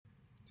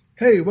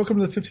Hey, welcome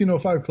to the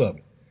 1505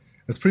 Club.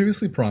 As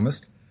previously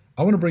promised,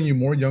 I want to bring you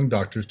more young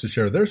doctors to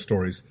share their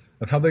stories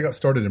of how they got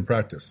started in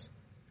practice.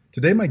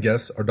 Today my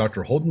guests are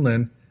Dr. Holden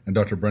Linn and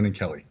Dr. Brennon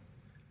Kelly.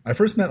 I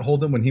first met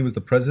Holden when he was the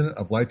president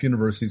of Life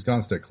University's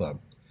Gonstead Club.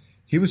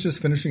 He was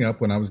just finishing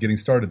up when I was getting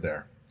started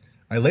there.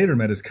 I later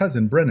met his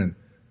cousin, Brennon,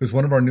 who's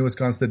one of our newest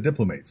Gonstead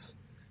diplomates.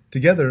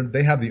 Together,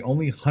 they have the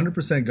only 100%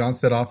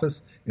 Gonstead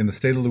office in the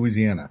state of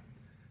Louisiana.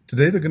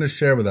 Today they're going to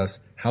share with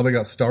us how they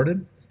got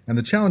started and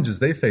the challenges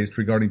they faced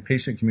regarding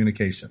patient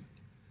communication.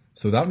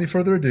 So without any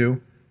further ado,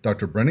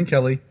 Dr. Brennon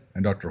Kelly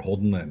and Dr.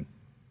 Holden Linn.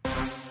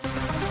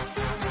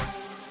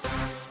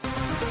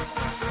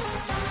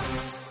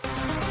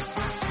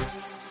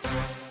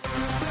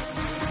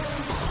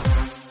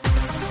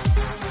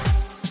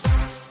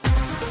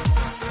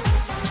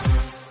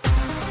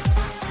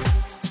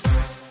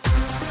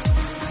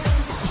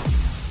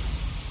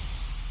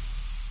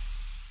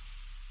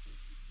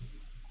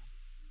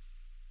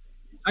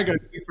 Hi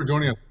guys, thanks for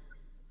joining us.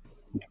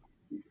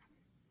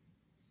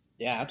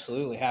 Yeah,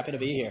 absolutely. Happy to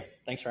be here.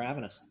 Thanks for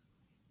having us.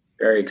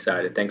 Very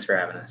excited. Thanks for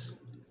having us.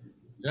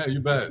 Yeah,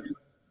 you bet.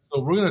 So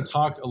we're going to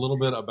talk a little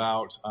bit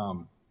about,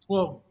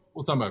 we'll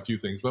talk about a few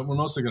things, but we're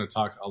mostly going to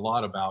talk a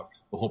lot about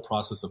the whole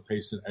process of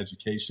patient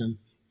education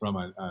from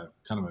a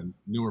kind of a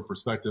newer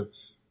perspective.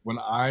 When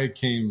I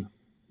came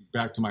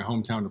back to my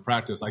hometown to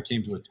practice, I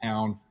came to a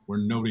town where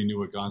nobody knew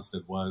what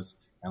Gonstead was,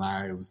 and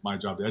it was my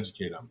job to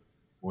educate them.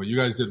 Well, you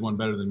guys did one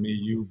better than me.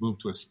 You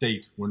moved to a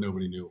state where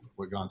nobody knew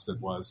what Gonstead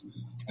was.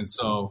 And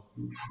so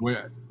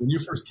when you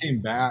first came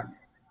back,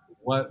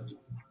 what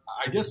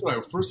I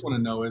first want to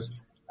know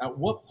is, at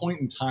what point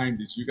in time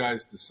did you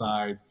guys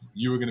decide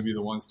you were going to be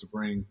the ones to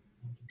bring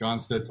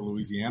Gonstead to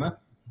Louisiana?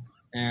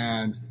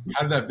 And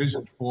how did that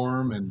vision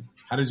form? And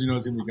how did you know it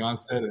was going to be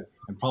Gonstead?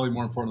 And probably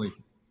more importantly,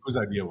 whose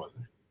idea was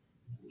it?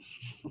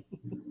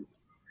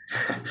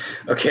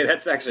 Okay,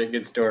 that's actually a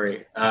good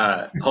story.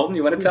 Holden,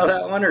 you want to tell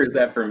that one, or is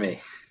that for me?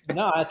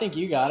 No, I think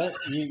you got it.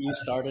 You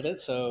started it,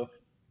 so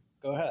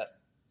go ahead.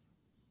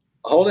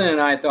 Holden and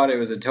I thought it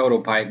was a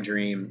total pipe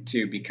dream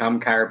to become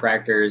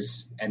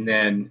chiropractors and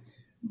then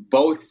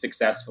both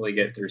successfully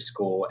get through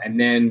school and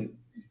then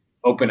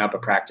open up a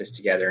practice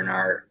together in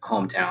our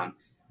hometown.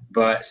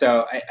 But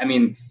so, I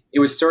mean, it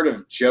was sort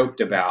of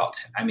joked about.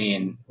 I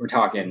mean, we're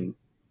talking,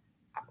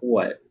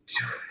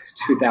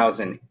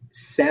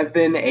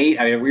 2007, 8.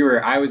 I mean,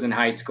 I was in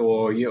high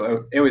school. We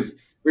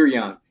were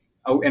young.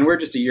 Oh, and we're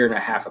just a year and a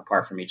half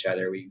apart from each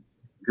other. We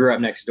grew up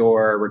next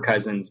door. We're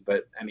cousins,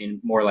 but I mean,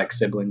 more like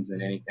siblings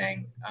than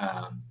anything.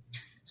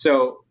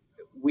 So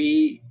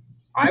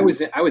I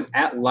was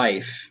at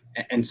Life.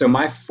 And so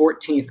my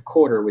 14th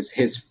quarter was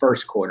his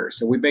first quarter.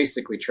 So we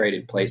basically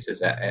traded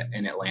places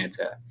in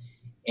Atlanta.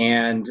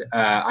 And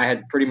I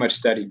had pretty much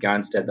studied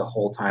Gonstead the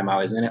whole time I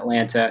was in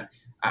Atlanta.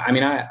 I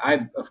mean,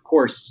 I of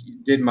course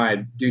did my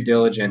due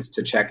diligence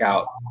to check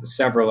out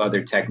several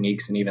other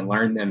techniques and even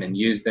learn them and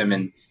use them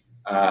in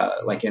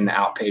like in the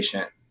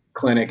outpatient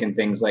clinic and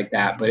things like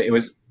that. But it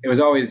was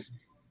always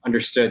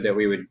understood that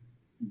we would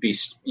be,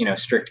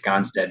 strict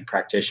Gonstead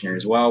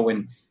practitioners. Well,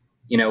 when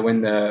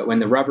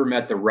the rubber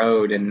met the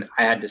road and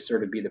I had to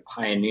sort of be the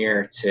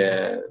pioneer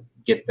to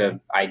get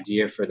the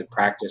idea for the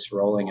practice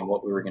rolling and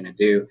what we were going to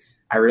do,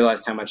 I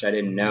realized how much I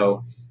didn't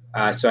know.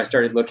 So I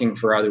started looking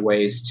for other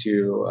ways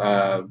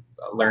to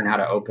learn how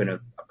to open a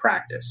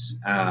practice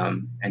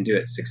and do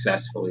it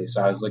successfully.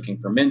 So I was looking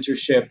for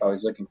mentorship. I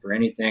was looking for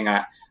anything.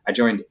 I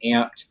joined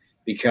AMPed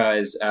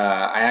because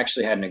I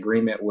actually had an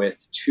agreement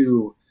with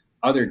two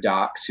other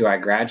docs who I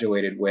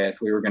graduated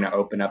with. We were going to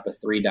open up a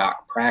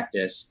 3-doc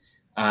practice.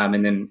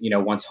 And then,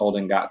 once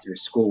Holden got through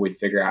school, we'd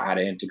figure out how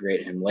to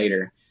integrate him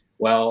later.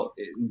 Well,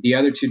 the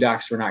other 2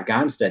 docs were not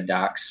Gonstead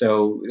docs.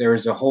 So there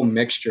was a whole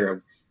mixture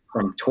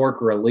from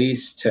torque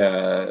release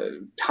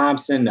to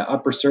Thompson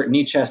to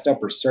knee chest,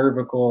 upper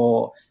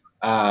cervical.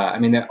 I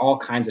mean, all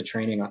kinds of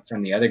training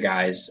from the other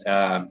guys,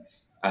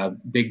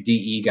 big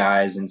DE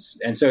guys.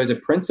 And so it was a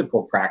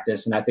principled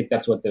practice. And I think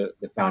that's what the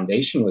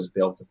foundation was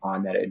built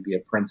upon, that it'd be a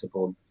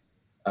principled,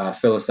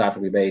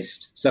 philosophically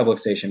based,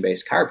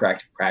 subluxation-based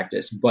chiropractic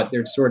practice. But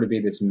there'd sort of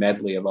be this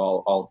medley of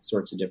all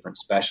sorts of different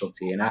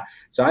specialty. And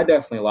so I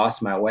definitely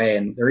lost my way.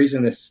 And the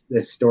reason this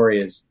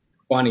story is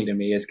funny to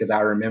me is because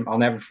I'll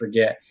never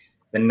forget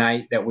the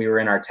night that we were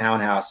in our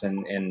townhouse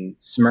in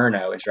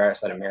Smyrna, which is right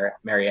outside of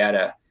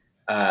Marietta.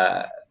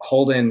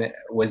 Holden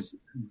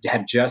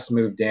had just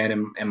moved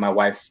in, and my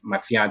wife, my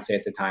fiance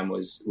at the time,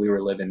 we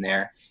were living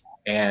there,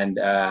 and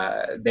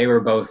they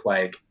were both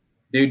like,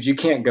 "Dude, you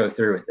can't go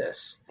through with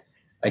this.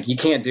 Like, you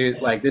can't do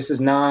like this.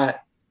 Is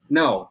not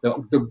no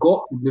the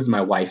goal." This is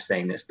my wife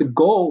saying this. The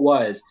goal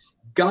was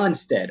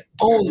Gonstead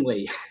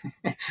only.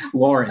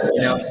 Lauren,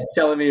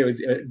 telling me it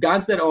was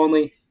Gonstead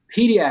only,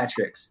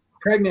 pediatrics,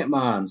 pregnant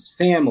moms,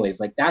 families.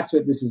 Like, that's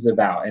what this is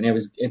about. And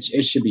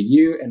it should be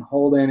you and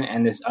Holden,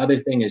 and this other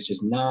thing is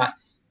just not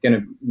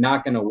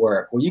gonna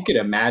work. Well, you could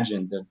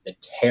imagine the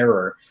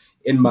terror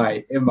in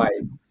my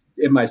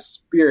in my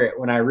spirit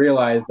when I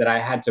realized that I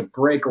had to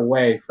break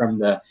away from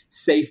the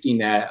safety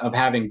net of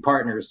having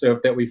partners. So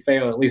if that we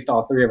fail, at least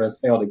all three of us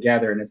fail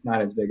together, and it's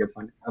not as big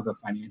of a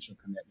financial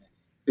commitment.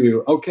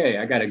 To okay,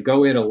 I got to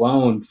go it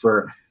alone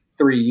for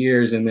 3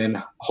 years, and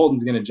then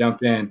Holden's going to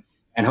jump in,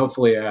 and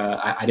hopefully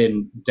I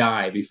didn't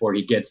die before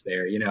he gets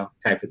there,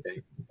 type of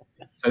thing.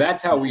 So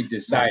that's how we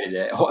decided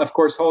it. Of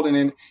course,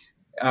 Holden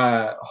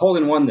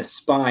won the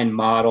spine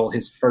model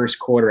his first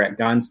quarter at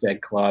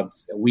Gonstead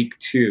Clubs week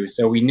 2.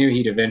 So we knew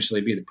he'd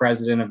eventually be the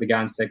president of the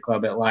Gonstead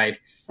Club at life,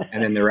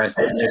 and then the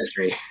rest is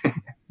history.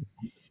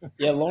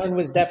 Yeah, Lauren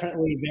was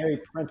definitely very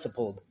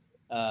principled.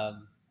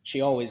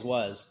 She always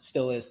was,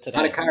 still is today.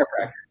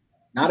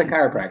 Not a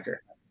chiropractor.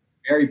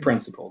 Very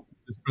principled.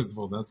 It's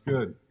principled. That's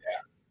good.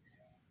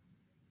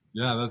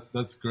 Yeah,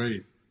 that's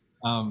great.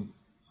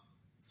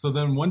 So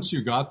then once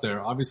you got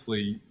there,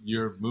 obviously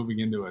you're moving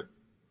into a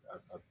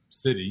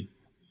city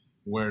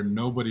where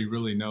nobody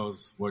really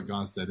knows what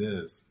Gonstead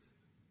is.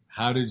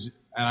 How did you,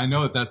 and I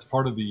know that's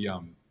part of the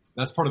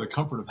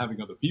comfort of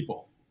having other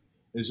people,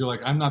 is you're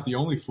like, I'm not the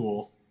only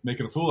fool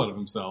making a fool out of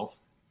himself.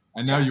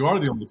 And now you are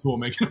the only fool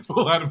making a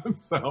fool out of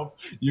himself.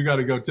 You got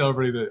to go tell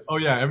everybody that, oh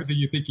yeah, everything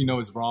you think you know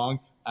is wrong.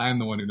 I'm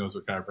the one who knows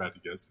what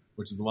chiropractic is,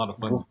 which is a lot of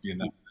fun to be in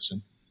that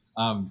position.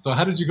 So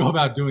how did you go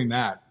about doing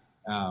that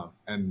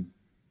and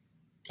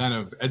kind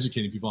of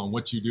educating people on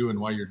what you do and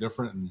why you're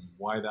different and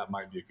why that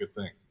might be a good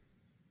thing?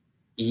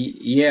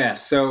 Yeah,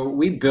 so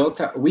we built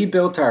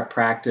our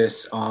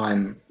practice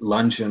on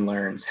lunch and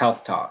learns,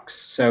 health talks.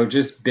 So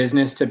just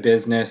business to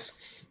business,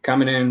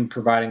 coming in,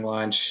 providing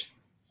lunch,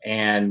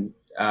 and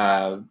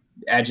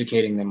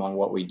educating them on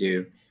what we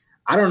do.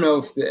 I don't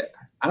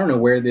know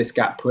where this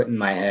got put in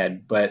my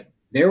head, but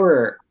there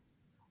were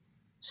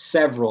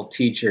several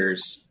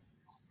teachers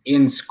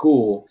in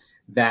school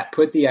that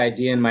put the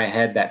idea in my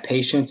head that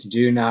patients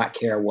do not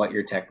care what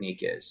your technique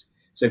is.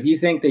 So if you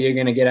think that you're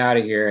going to get out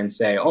of here and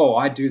say, "Oh,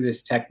 I do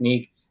this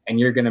technique," and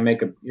you're going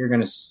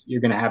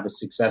to have a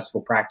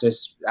successful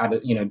practice out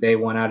of, day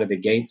one out of the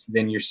gates,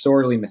 then you're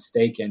sorely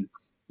mistaken.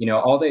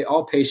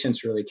 All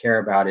patients really care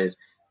about is,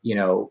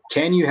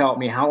 can you help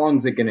me? How long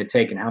is it going to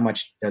take, and how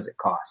much does it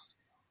cost?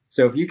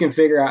 So if you can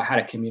figure out how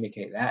to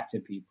communicate that to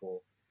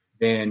people,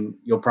 then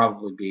you'll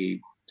probably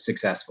be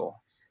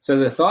successful. So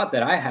the thought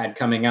that I had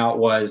coming out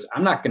was,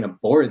 I'm not going to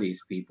bore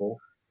these people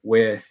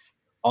with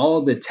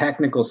all the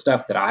technical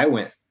stuff that I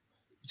went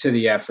to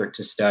the effort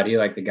to study,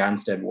 like the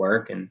Gonstead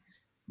work.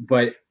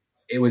 But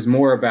it was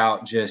more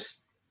about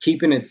just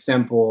keeping it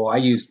simple. I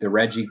used the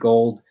Reggie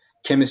Gold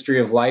chemistry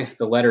of life,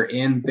 the letter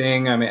N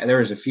thing. I mean, there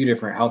was a few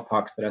different health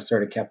talks that I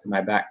sort of kept in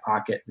my back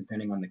pocket,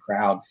 depending on the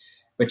crowd.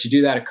 But you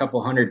do that a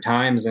couple hundred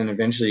times, and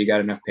eventually you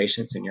got enough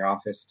patients in your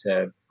office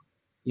to,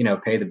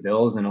 pay the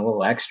bills and a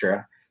little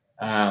extra.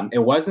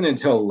 It wasn't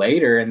until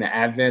later, in the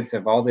advent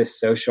of all this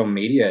social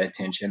media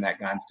attention that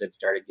Gonstead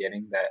started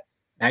getting, that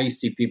now you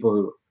see people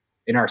who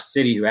in our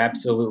city who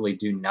absolutely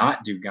do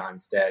not do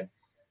Gonstead,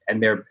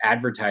 and they're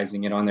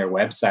advertising it on their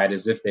website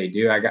as if they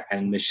do.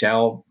 And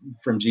Michelle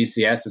from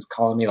GCS is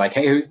calling me like,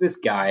 "Hey, who's this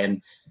guy?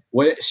 And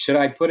what should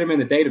I put him in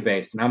the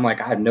database?" And I'm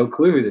like, "I have no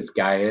clue who this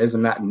guy is."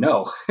 I'm not,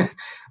 no.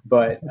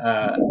 But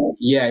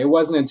it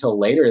wasn't until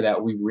later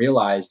that we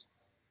realized,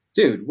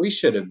 dude, we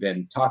should have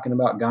been talking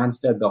about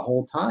Gonstead the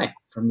whole time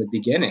from the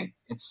beginning.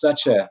 It's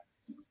such a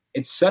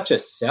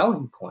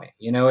selling point.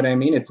 You know what I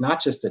mean? It's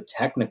not just a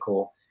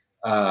technical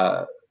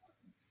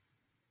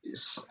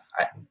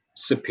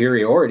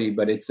superiority,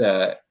 but it's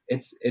a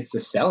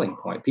selling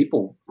point.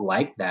 People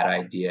like that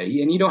idea,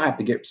 and you don't have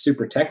to get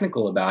super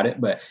technical about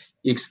it, but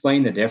you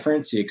explain the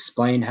difference. You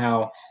explain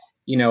how,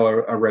 a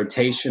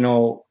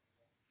rotational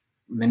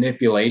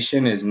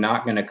manipulation is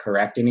not going to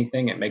correct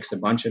anything. It makes a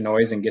bunch of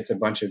noise and gets a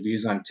bunch of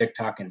views on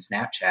TikTok and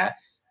Snapchat,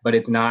 but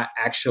it's not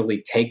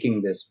actually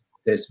taking this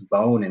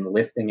bone and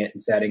lifting it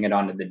and setting it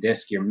onto the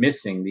disc. You're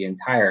missing the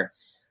entire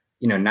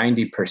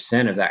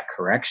 90% of that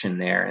correction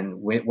there. And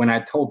when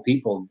I told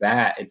people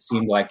that, it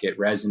seemed like it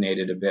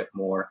resonated a bit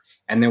more.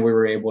 And then we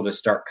were able to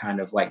start kind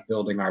of like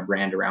building our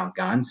brand around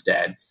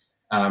Gonstead,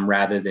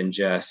 rather than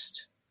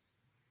just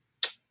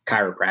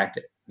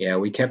chiropractic. Yeah,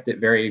 we kept it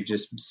very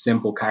just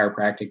simple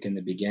chiropractic in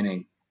the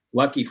beginning.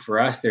 Lucky for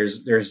us,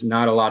 there's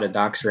not a lot of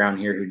docs around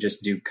here who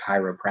just do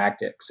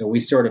chiropractic. So we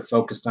sort of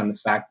focused on the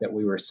fact that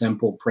we were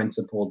simple,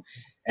 principled,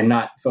 and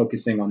not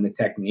focusing on the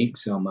technique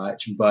so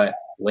much. But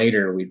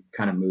later we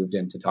kind of moved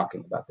into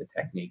talking about the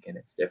technique and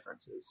its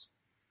differences.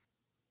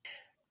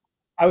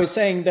 I was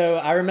saying, though,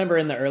 I remember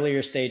in the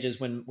earlier stages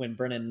when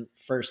Brennon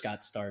first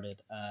got started,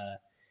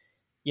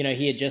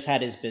 he had just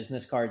had his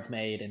business cards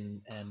made,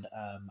 and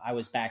I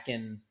was back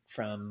in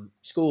from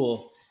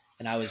school,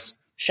 and I was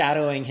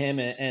shadowing him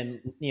and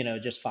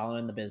just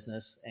following the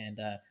business. And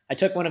I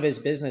took one of his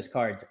business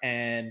cards,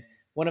 and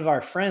one of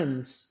our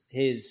friends,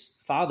 his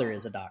father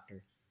is a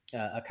doctor,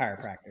 a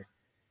chiropractor.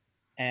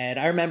 And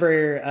I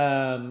remember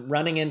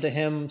running into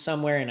him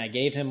somewhere, and I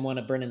gave him one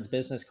of Brennon's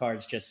business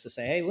cards just to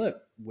say, "Hey,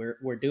 look,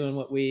 we're doing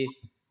what we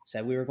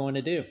said we were going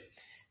to do."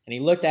 And he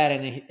looked at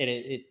it,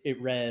 and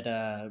it read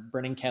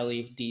Brennon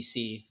Kelly,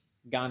 DC,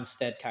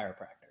 Gonstead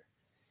chiropractor.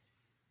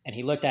 And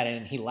he looked at it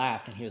and he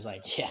laughed and he was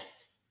like, yeah,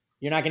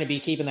 you're not going to be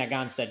keeping that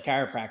Gonstead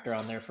chiropractor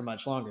on there for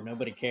much longer.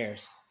 Nobody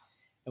cares.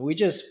 And we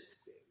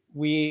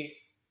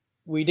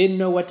didn't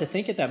know what to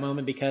think at that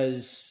moment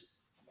because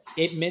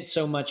it meant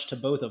so much to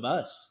both of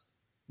us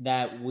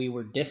that we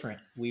were different.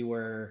 We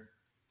were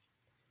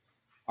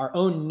our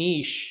own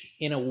niche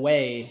in a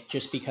way,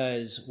 just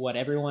because what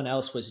everyone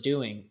else was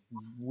doing,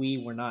 we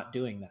were not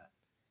doing that,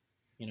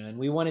 and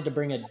we wanted to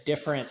bring a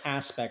different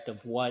aspect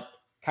of what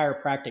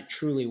chiropractic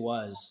truly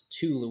was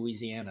to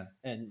Louisiana,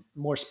 and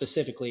more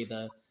specifically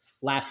the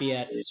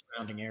Lafayette and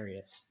surrounding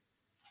areas.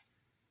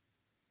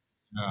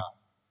 Yeah.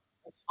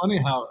 It's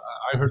funny how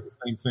I heard the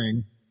same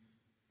thing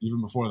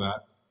even before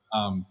that.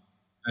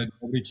 That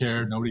nobody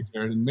cared.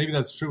 And maybe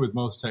that's true with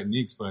most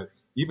techniques, but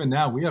even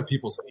now we have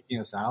people seeking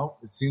us out.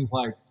 It seems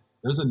like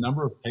there's a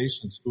number of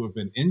patients who have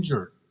been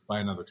injured by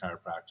another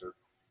chiropractor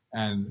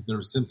and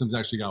their symptoms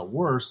actually got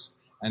worse.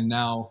 And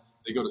now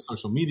they go to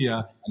social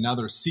media and now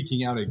they're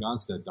seeking out a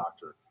Gonstead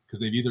doctor because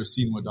they've either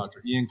seen what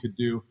Dr. Ian could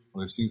do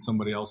or they've seen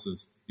somebody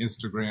else's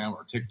Instagram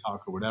or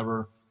TikTok or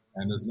whatever.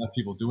 And there's enough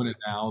people doing it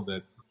now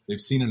that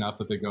they've seen enough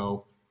that they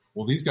go,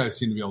 well, these guys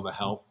seem to be able to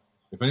help.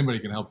 If anybody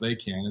can help, they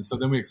can. And so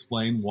then we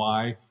explain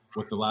why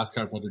what the last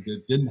chiropractor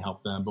did didn't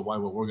help them, but why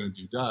what we're going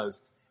to do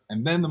does.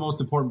 And then the most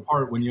important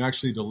part, when you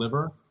actually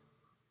deliver,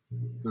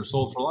 they're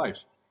sold for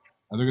life.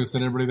 And they're going to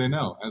send everybody they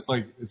know. And it's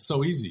like, it's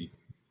so easy.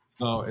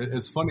 So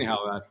it's funny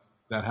how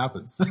that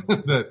happens.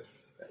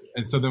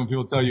 And so then when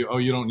people tell you, oh,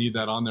 you don't need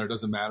that on there, it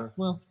doesn't matter.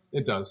 Well,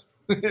 it does.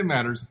 It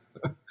matters.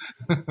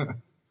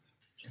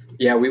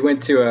 Yeah, we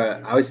went to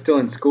I was still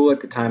in school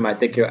at the time. I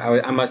think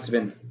I must have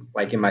been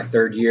like in my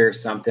third year or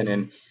something.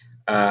 And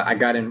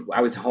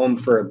I was home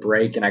for a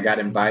break and I got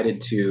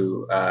invited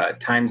to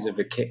Times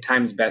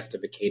Best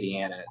of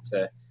Acadiana. It's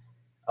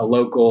a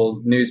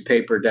local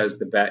newspaper does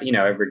the best,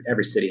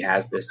 every city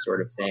has this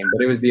sort of thing,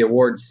 but it was the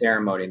awards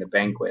ceremony, the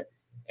banquet.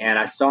 And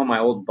I saw my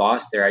old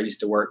boss there. I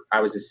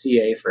was a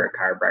CA for a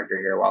chiropractor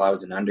here while I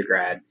was an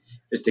undergrad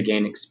just to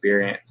gain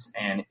experience.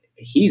 And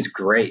he's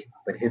great,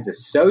 but his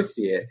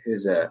associate,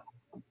 who's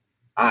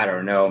I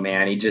don't know,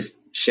 man, he just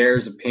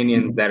shares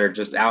opinions that are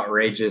just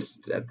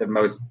outrageous at the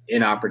most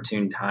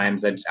inopportune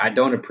times. I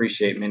don't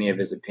appreciate many of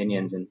his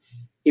opinions. And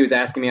he was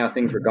asking me how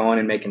things were going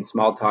and making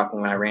small talk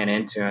when I ran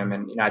into him.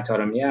 And, I told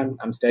him, yeah,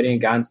 I'm studying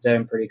Gonstead.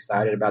 I'm pretty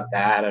excited about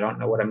that. I don't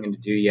know what I'm going to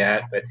do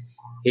yet. But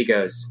he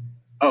goes,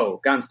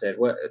 oh, Gonstead,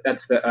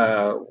 that's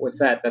what's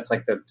that? That's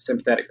like the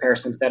sympathetic,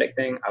 parasympathetic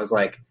thing. I was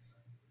like,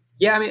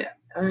 yeah, I mean,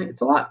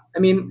 it's a lot. I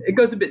mean, it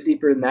goes a bit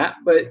deeper than that,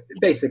 but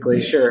basically,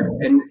 sure.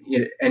 And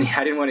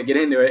I didn't want to get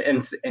into it.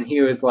 And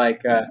he was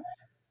like,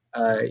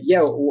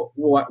 yeah,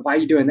 why are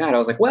you doing that? I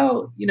was like,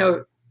 well,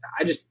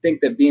 I just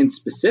think that being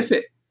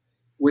specific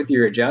with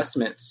your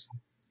adjustments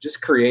just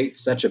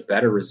creates such a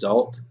better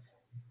result.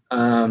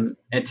 And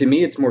to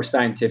me, it's more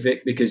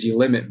scientific because you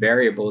limit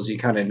variables. You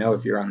kind of know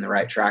if you're on the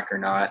right track or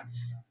not.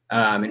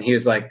 And he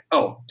was like,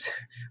 oh,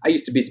 I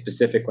used to be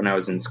specific when I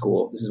was in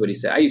school. This is what he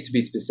said. I used to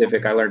be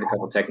specific. I learned a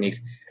couple techniques.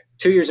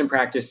 2 years in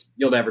practice,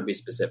 you'll never be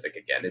specific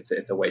again.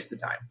 It's a waste of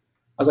time.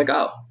 I was like,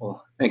 oh,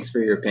 well, thanks for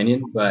your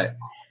opinion, but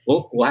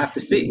we'll have to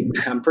see.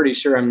 I'm pretty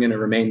sure I'm going to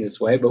remain this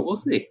way, but we'll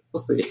see.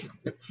 We'll see.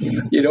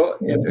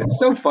 It's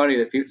so funny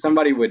that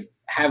somebody would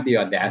have the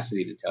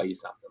audacity to tell you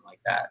something like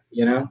that,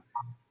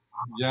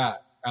 Yeah.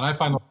 And I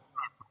find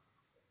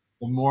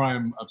the more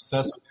I'm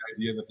obsessed with the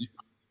idea that the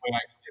way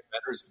I can get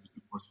better is to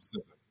become more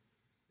specific.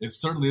 It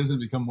certainly isn't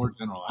become more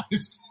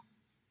generalized.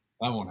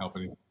 That won't help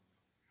anything.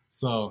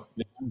 So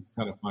yeah, it's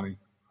kind of funny.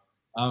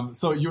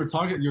 So you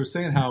were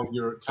saying how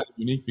you're kind of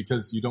unique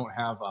because you don't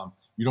have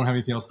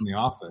anything else in the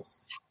office.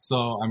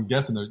 So I'm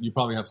guessing that you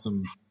probably have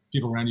some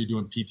people around you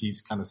doing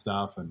PTs kind of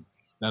stuff and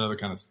that other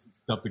kind of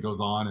stuff that goes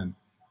on. And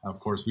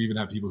of course, we even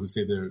have people who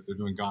say they're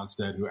doing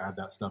Gonstead who add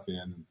that stuff in,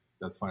 and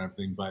that's fine,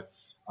 everything. But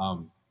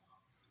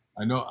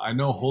I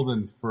know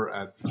Holden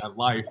at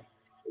Life,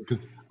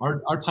 because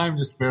our time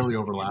just barely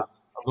overlapped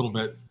a little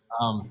bit.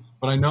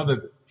 But I know that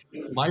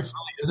Life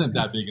really isn't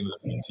that big into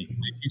the PT.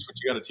 They teach what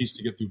you got to teach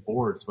to get through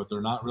boards, but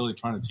they're not really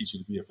trying to teach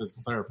you to be a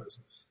physical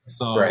therapist.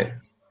 So right.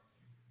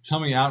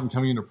 Coming out and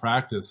coming into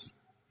practice,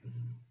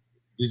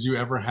 did you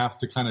ever have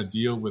to kind of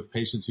deal with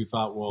patients who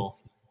thought, well,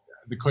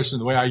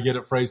 the way I get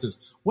it phrased is,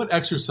 what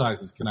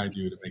exercises can I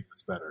do to make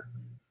this better?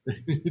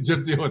 Did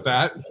you deal with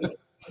that?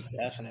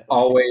 Definitely.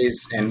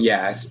 Always. And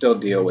yeah, I still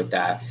deal with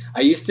that.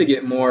 I used to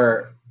get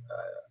more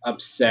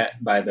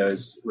upset by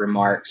those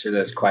remarks or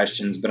those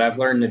questions, but I've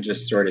learned to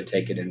just sort of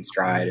take it in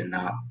stride and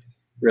not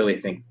really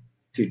think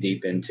too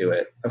deep into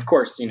it. Of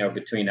course,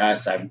 between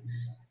us, I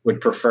would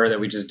prefer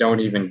that we just don't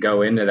even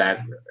go into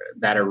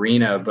that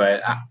arena.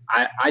 But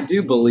I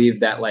do believe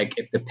that, like,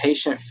 if the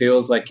patient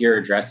feels like you're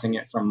addressing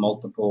it from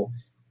multiple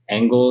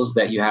angles,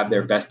 that you have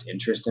their best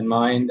interest in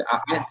mind,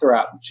 I throw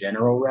out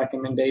general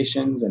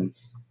recommendations, and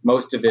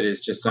most of it is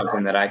just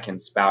something that I can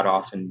spout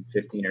off in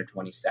 15 or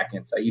 20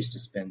 seconds. I used to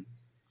spend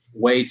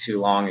way too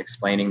long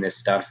explaining this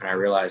stuff, and I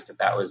realized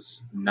that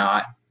was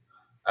not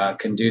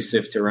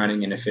conducive to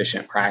running an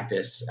efficient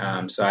practice.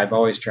 So I've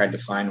always tried to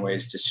find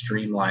ways to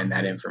streamline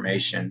that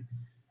information,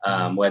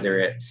 whether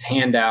it's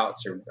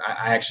handouts or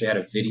I actually had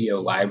a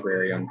video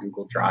library on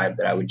Google Drive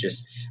that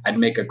I'd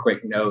make a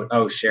quick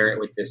note, share it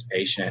with this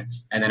patient.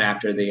 And then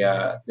after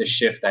the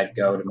shift, I'd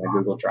go to my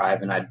Google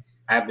Drive and I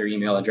have their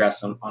email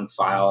address on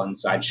file. And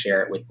so I'd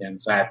share it with them.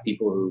 So I have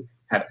people who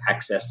have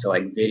access to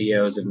like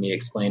videos of me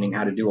explaining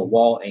how to do a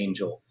wall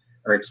angel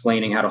or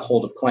explaining how to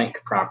hold a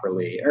plank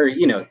properly or,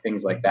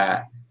 things like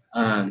that.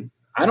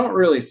 I don't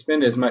really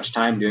spend as much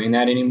time doing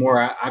that anymore.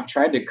 I've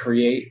tried to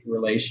create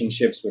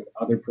relationships with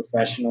other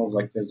professionals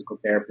like physical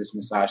therapists,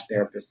 massage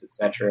therapists,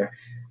 etc.,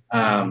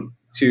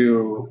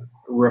 to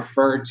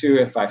refer to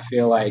if I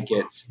feel like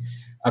it's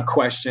a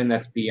question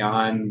that's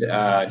beyond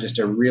just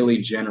a really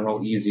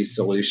general, easy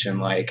solution.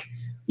 Like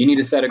you need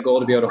to set a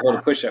goal to be able to hold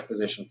a push-up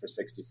position for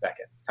 60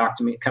 seconds. Talk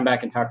to me, come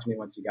back and talk to me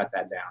once you got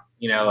that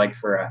down, like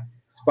for a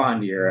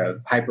spondy or a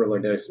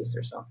hyperlordosis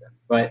or something.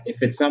 But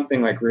if it's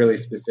something like really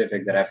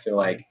specific that I feel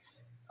like,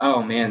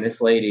 oh man,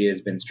 this lady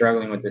has been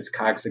struggling with this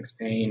coccyx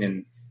pain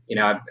and,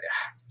 I've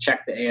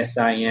checked the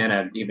ASIN,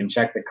 I've even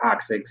checked the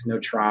coccyx, no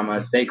trauma,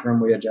 sacrum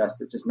we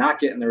adjusted, just not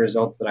getting the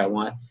results that I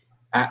want.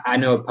 I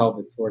know a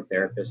pelvic floor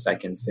therapist I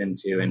can send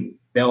to, and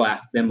they'll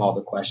ask them all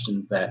the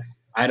questions that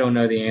I don't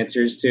know the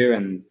answers to,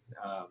 and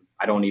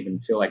I don't even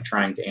feel like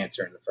trying to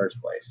answer in the first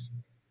place.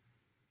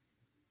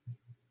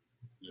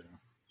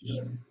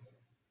 Yeah.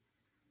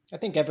 I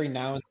think every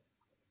now and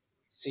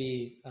then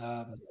see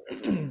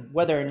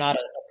whether or not a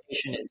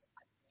patient is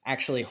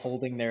actually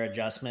holding their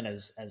adjustment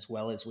as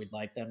well as we'd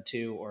like them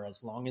to, or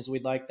as long as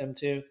we'd like them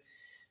to.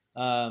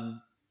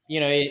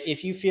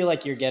 If you feel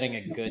like you're getting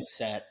a good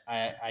set,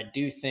 I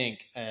do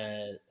think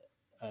a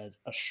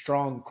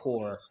strong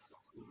core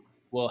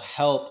will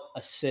help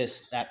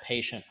assist that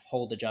patient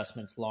hold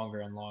adjustments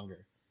longer and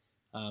longer.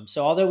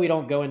 So although we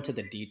don't go into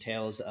the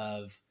details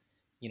of,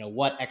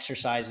 what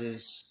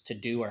exercises to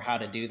do or how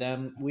to do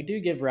them, we do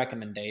give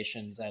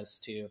recommendations as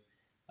to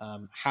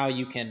how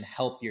you can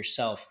help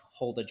yourself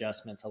hold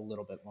adjustments a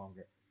little bit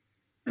longer.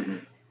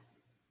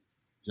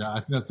 Yeah, I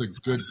think that's a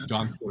good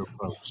Gonstead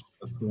approach.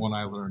 That's the one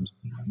I learned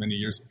many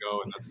years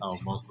ago, and that's how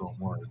most of them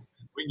work.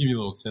 We can give you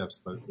little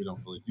tips, but we don't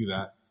really do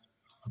that.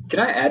 Can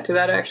I add to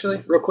that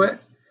actually, real quick?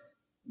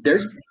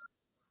 There's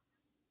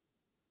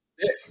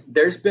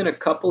been a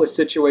couple of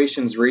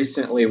situations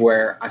recently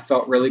where I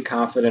felt really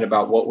confident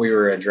about what we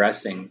were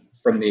addressing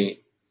from the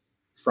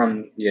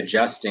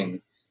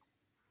adjusting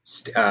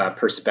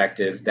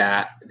perspective,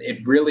 that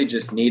it really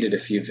just needed a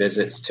few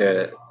visits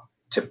to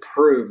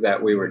prove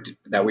that we were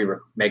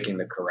making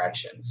the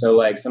correction. So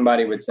like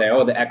somebody would say,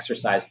 the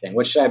exercise thing,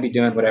 what should I be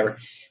doing? Whatever.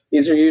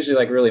 These are usually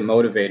like really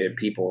motivated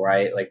people,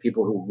 right? Like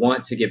people who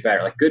want to get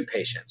better, like good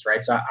patients,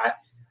 right? So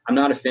I'm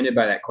not offended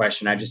by that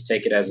question. I just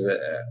take it as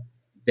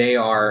they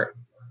are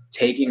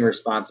taking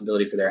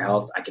responsibility for their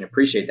health. I can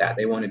appreciate that.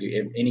 They want to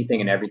do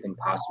anything and everything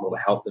possible to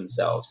help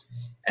themselves.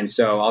 And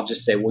so I'll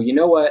just say, well, you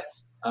know what?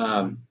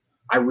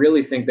 I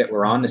really think that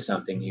we're onto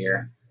something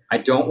here. I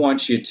don't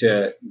want you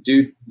to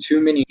do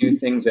too many new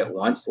things at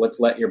once. Let's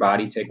let your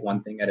body take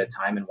one thing at a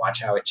time and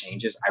watch how it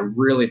changes. I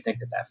really think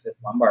that fifth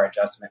lumbar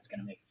adjustment is going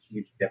to make a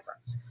huge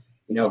difference.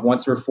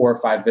 Once we're 4 or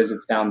 5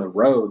 visits down the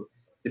road,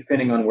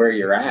 depending on where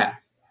you're at,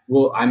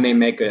 I may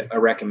make a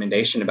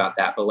recommendation about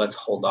that, but let's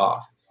hold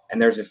off.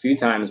 And there's a few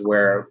times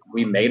where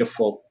we made a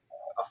full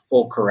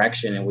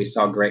correction and we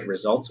saw great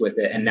results with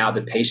it. And now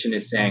the patient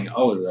is saying,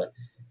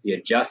 the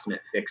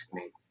adjustment fixed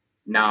me,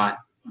 not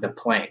the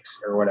planks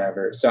or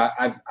whatever. So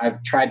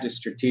I've tried to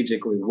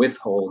strategically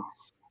withhold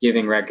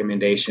giving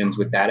recommendations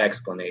with that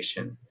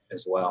explanation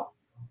as well.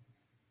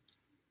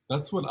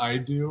 That's what I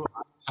do.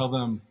 I tell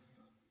them,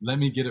 let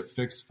me get it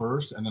fixed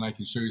first, and then I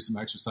can show you some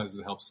exercises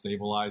to help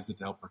stabilize it,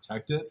 to help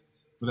protect it,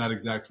 for that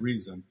exact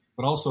reason.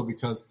 But also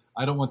because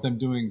I don't want them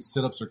doing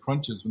sit-ups or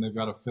crunches when they've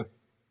got a fifth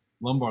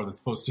lumbar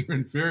that's posterior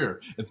inferior.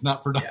 It's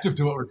not productive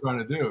to what we're trying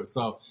to do.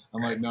 So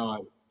I'm like,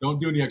 no,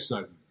 don't do any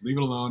exercises. Leave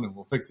it alone, and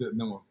we'll fix it, and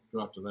then we'll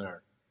go after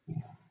there.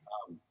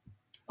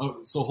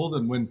 So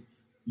Holden, when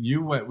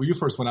you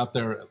first went out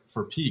there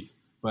for peak,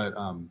 but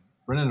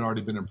Brennon had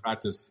already been in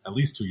practice at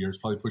least 2 years,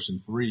 probably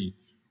pushing 3.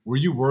 Were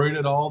you worried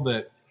at all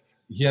that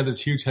he had this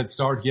huge head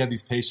start, he had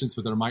these patients,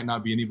 but there might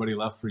not be anybody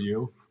left for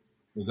you?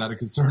 Was that a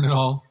concern at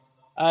all?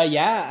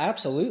 Yeah,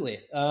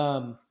 absolutely.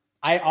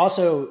 I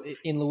also,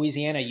 in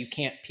Louisiana, you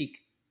can't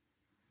peak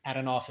at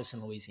an office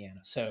in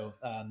Louisiana. So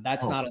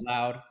that's not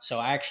allowed. So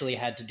I actually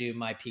had to do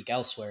my peak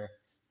elsewhere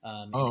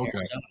in okay.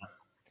 Arizona.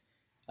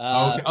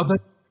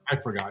 Okay. I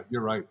forgot.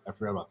 You're right. I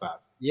forgot about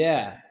that.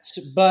 Yeah.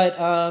 But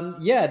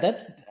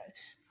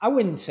I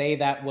wouldn't say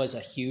that was a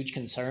huge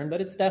concern,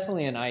 but it's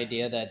definitely an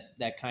idea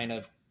that kind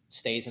of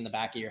stays in the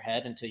back of your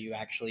head until you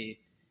actually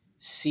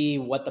see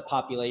what the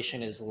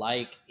population is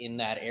like in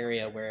that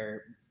area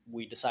where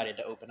we decided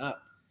to open up.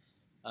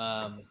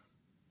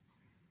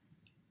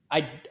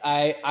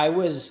 I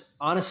was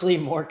honestly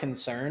more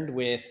concerned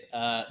with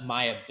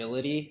my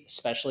ability,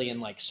 especially in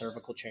like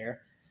cervical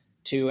chair,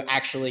 to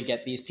actually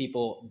get these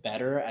people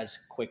better as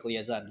quickly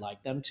as I'd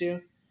like them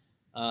to.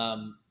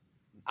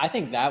 I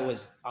think that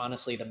was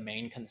honestly the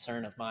main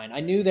concern of mine. I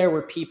knew there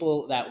were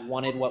people that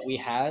wanted what we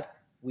had.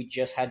 We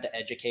just had to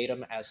educate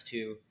them as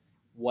to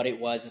what it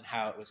was and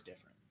how it was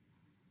different.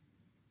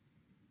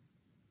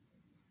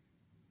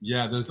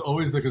 Yeah, there's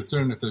always the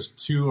concern if there's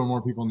 2 or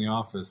more people in the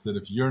office that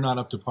if you're not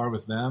up to par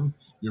with them,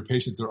 your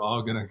patients are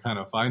all going to kind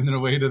of find their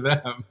way to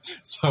them.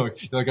 So you're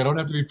like, I don't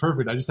have to be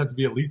perfect. I just have to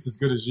be at least as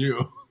good as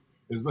you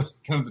is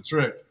kind of the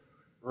trick.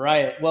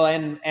 Right. Well,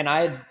 and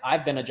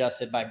I've been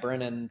adjusted by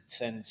Brennon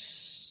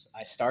since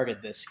I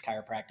started this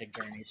chiropractic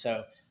journey.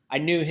 So I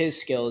knew his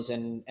skills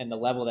and the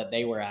level that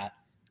they were at.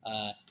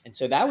 And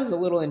so that was a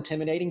little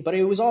intimidating, but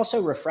it was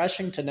also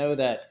refreshing to know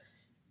that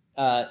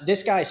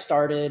this guy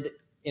started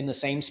in the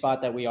same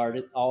spot that we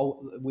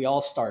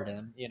all start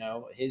in. You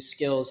know, his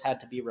skills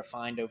had to be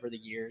refined over the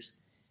years,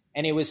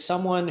 and it was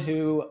someone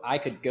who I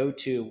could go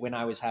to when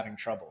I was having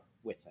trouble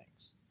with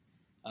things.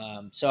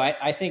 So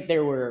I think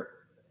there were,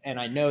 and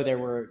I know there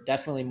were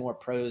definitely more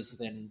pros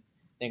than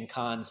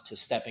cons to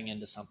stepping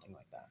into something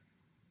like that.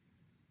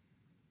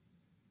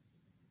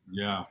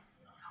 Yeah.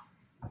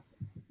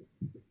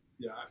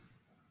 Yeah.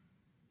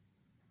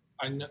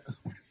 I know.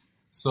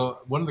 So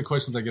one of the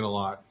questions I get a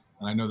lot,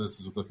 and I know this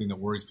is the thing that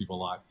worries people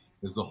a lot,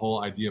 is the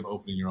whole idea of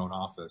opening your own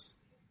office,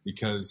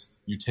 because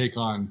you take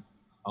on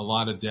a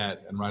lot of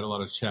debt and write a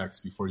lot of checks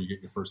before you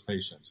get your first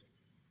patient.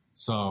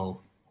 So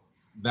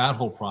that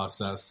whole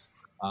process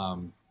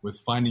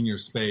with finding your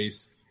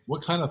space,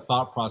 what kind of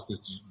thought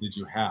process did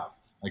you have?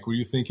 Like, were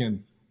you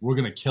thinking, we're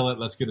going to kill it,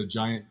 let's get a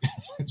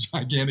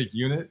gigantic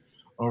unit?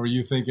 Or were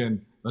you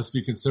thinking, let's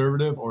be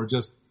conservative, or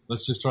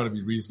let's just try to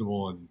be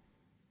reasonable and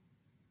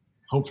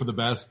hope for the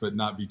best, but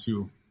not be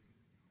too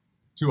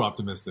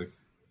optimistic?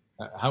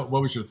 What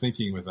was your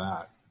thinking with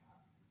that?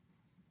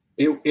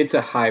 It's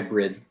a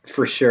hybrid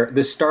for sure.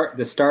 The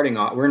starting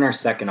we're in our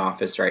second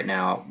office right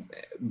now,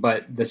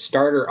 but the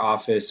starter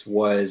office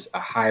was a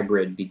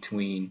hybrid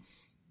between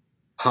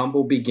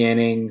humble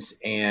beginnings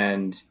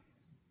and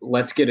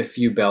let's get a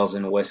few bells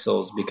and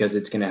whistles because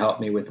it's going to help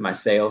me with my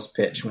sales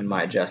pitch when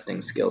my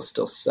adjusting skills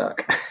still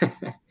suck.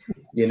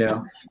 You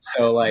know,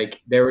 so like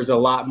there was a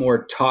lot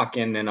more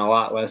talking and a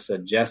lot less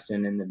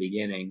adjusting in the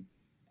beginning.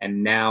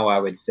 And now I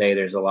would say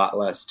there's a lot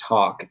less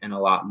talk and a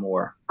lot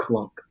more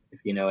clunk,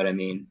 if you know what I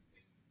mean.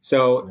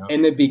 So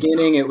in the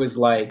beginning, it was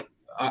like,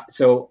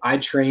 so I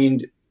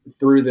trained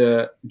through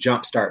the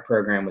Jumpstart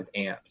program with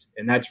Amped.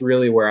 And that's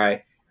really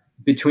where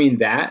between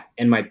that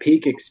and my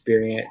peak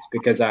experience,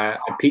 because I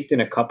peaked in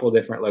a couple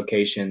different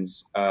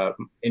locations, one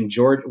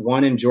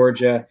in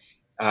Georgia,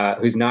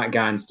 who's not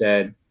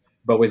Gonstead,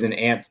 but was an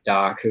Amped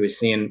doc who was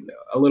seeing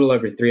a little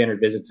over 300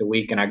 visits a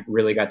week. And I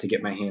really got to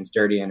get my hands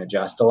dirty and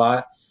adjust a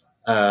lot.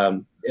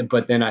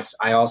 But then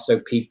I also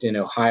peaked in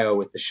Ohio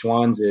with the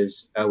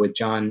Schwanzes, with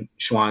John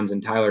Schwanz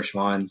and Tyler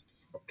Schwanz,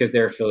 because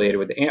they're affiliated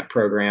with the AMP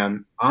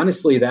program.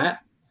 Honestly, I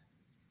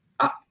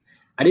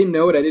didn't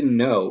know what I didn't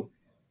know,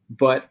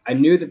 but I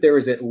knew that there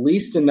was at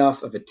least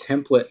enough of a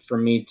template for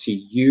me to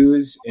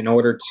use in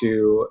order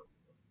to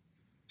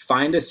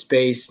find a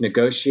space,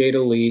 negotiate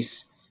a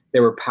lease.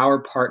 There were power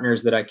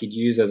partners that I could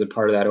use as a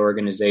part of that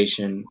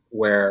organization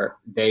where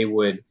they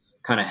would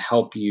kind of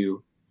help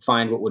you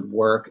find what would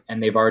work.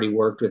 And they've already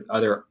worked with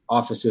other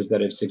offices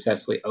that have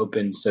successfully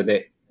opened, so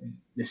that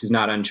this is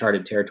not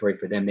uncharted territory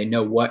for them. They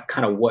know what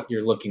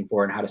you're looking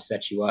for and how to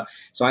set you up.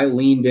 So I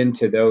leaned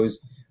into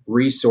those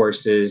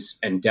resources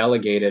and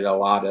delegated a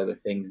lot of the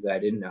things that I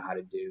didn't know how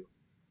to do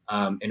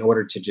in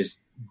order to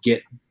just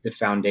get the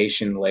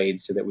foundation laid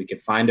so that we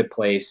could find a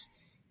place,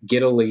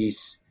 get a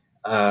lease,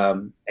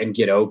 and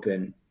get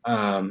open.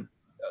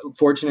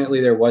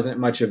 Fortunately, there wasn't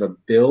much of a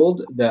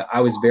build.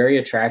 I was very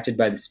attracted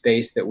by the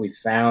space that we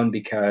found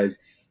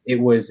because it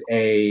was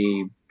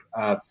a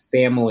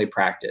family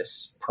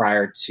practice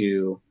prior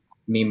to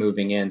me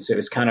moving in. So it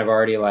was kind of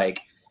already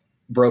like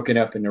broken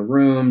up into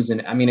rooms.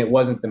 And I mean, it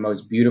wasn't the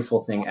most beautiful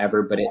thing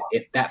ever, but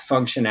that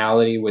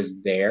functionality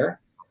was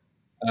there.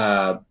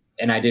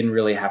 And I didn't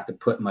really have to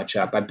put much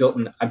up. I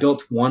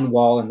built one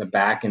wall in the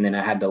back, and then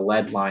I had to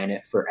lead line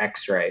it for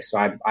X-ray.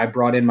 So I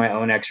brought in my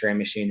own X-ray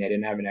machine. They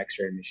didn't have an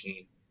X-ray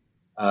machine.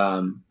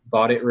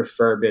 Bought it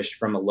refurbished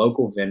from a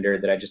local vendor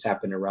that I just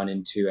happened to run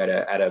into at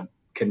a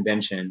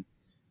convention.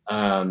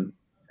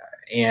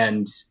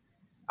 And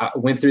I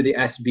went through the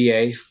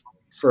SBA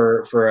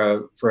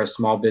for a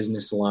small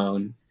business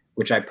loan,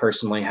 which I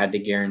personally had to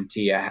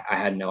guarantee. I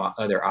had no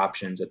other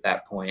options at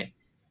that point.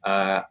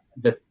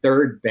 The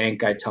third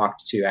bank I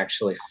talked to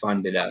actually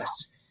funded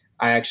us.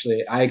 I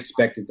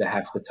expected to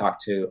have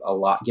to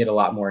get a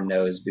lot more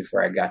no's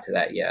before I got to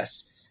that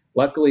yes.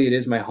 Luckily, it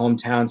is my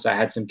hometown, so I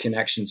had some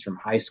connections from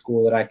high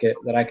school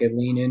that I could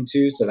lean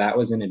into. So that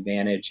was an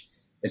advantage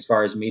as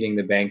far as meeting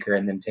the banker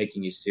and them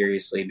taking you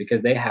seriously,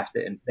 because they have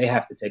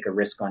to take a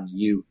risk on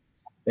you.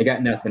 They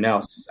got nothing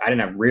else. I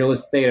didn't have real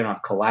estate. I don't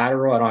have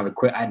collateral. I don't have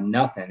equipment. I had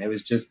nothing. It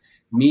was just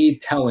me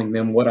telling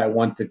them what I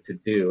wanted to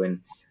do.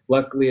 And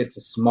luckily, it's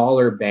a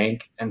smaller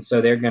bank, and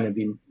so they're going to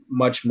be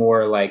much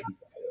more like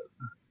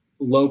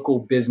local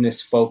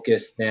business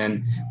focused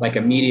than like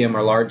a medium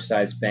or large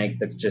size bank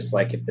that's just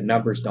like, if the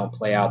numbers don't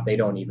play out, they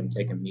don't even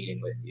take a meeting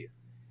with you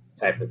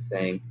type of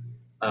thing.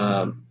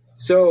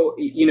 So,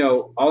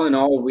 all in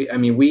all, we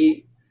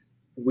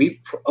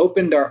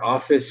opened our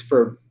office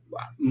for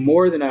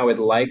more than I would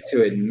like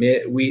to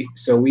admit. We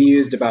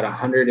used about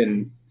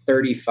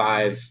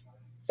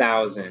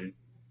 135,000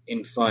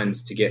 in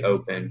funds to get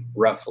open,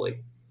 roughly,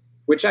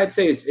 which I'd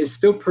say is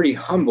still pretty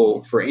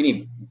humble for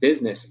any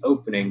business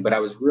opening. But I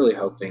was really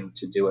hoping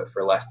to do it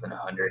for less than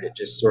 100. It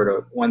just sort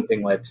of one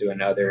thing led to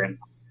another, and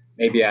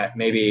maybe I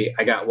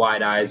got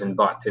wide eyes and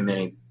bought too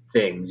many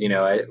things.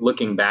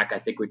 Looking back, I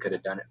think we could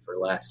have done it for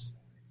less.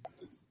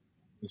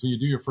 Is when you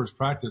do your first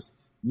practice,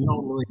 you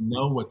don't really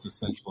know what's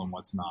essential and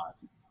what's not.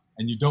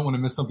 And you don't want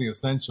to miss something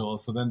essential.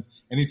 So then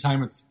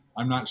anytime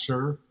I'm not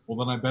sure,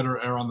 well, then I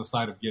better err on the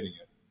side of getting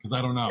it because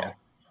I don't know. Yeah.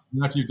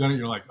 And after you've done it,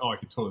 you're like, oh, I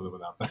could totally live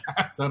without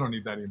that. So I don't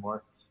need that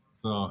anymore.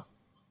 So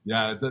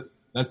yeah, I think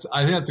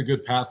that's a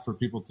good path for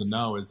people to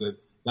know, is that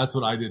that's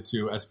what I did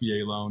too.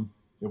 SBA loan.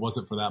 It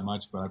wasn't for that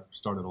much, but I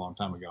started a long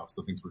time ago.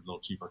 So things were a little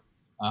cheaper.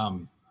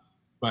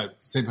 But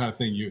same kind of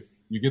thing. You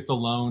get the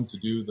loan to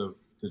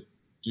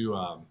do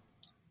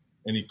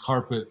any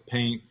carpet,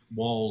 paint,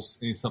 walls,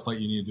 any stuff like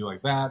you need to do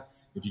like that.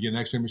 If you get an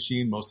X-ray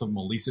machine, most of them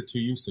will lease it to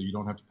you, so you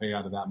don't have to pay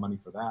out of that money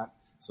for that.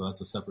 So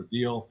that's a separate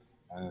deal,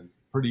 and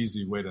pretty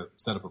easy way to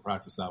set up a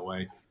practice that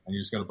way. And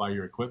you just got to buy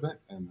your equipment,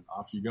 and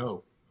off you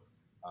go.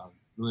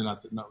 Really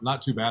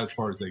not too bad as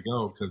far as they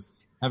go, because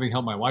having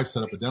helped my wife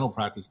set up a dental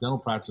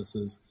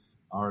practices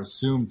are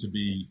assumed to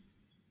be,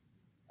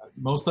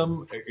 most of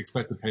them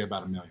expect to pay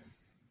about $1 million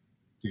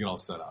to get all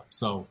set up.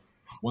 So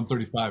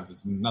 135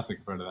 is nothing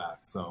compared to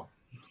that. So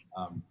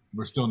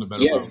we're still in the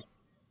better boat.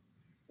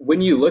 When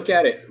you look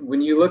at it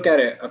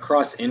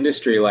across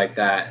industry like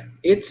that,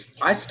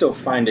 I still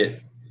find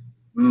it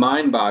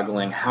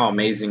mind-boggling how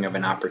amazing of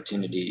an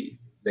opportunity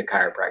the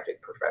chiropractic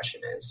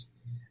profession is.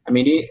 I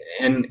mean,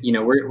 and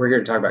we're here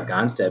to talk about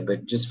Gonstead,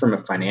 but just from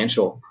a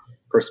financial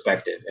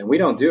perspective, and we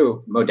don't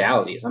do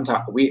modalities.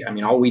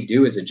 All we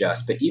do is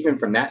adjust. But even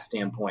from that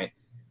standpoint,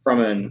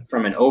 from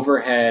an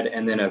overhead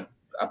and then a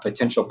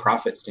potential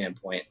profit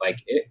standpoint,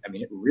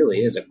 it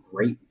really is a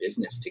great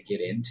business to get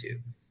into.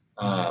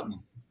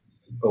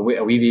 But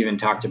we've even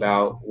talked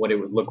about what it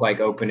would look like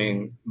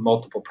opening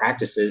multiple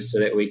practices so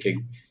that we could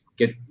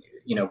get,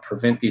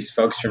 prevent these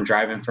folks from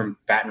driving from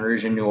Baton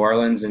Rouge and New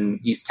Orleans and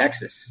East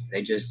Texas.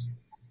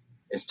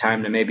 It's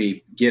time to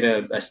maybe get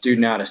a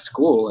student out of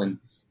school and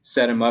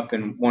set them up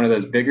in one of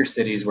those bigger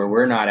cities where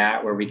we're not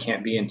at, where we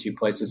can't be in two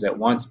places at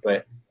once,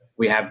 but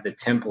we have the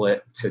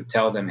template to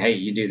tell them, hey,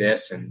 you do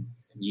this and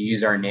you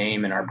use our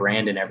name and our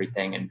brand and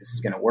everything, and this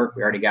is going to work.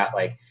 We already got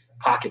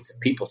pockets of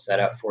people set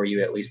up for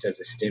you, at least as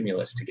a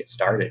stimulus to get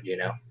started,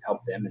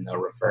 help them and they'll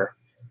refer.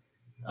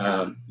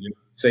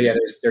 So yeah,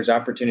 there's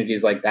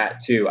opportunities like that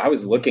too. I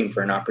was looking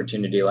for an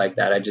opportunity like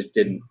that. I just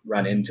didn't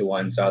run into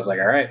one. So I was like,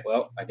 all right,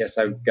 well, I guess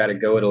I've got to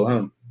go it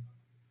alone.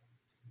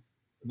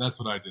 And that's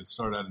what I did.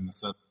 Start out in the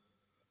set.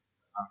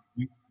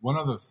 One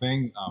other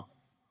thing,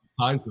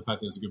 besides the fact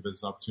that there's a good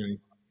business opportunity,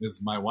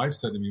 is my wife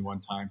said to me one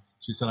time,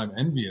 she said, I'm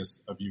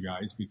envious of you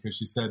guys, because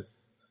she said,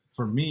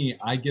 for me,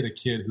 I get a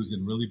kid who's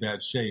in really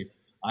bad shape.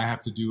 I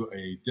have to do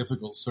a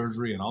difficult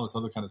surgery and all this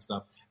other kind of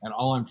stuff. And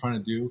all I'm trying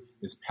to do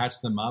is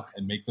patch them up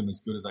and make them as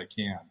good as I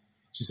can.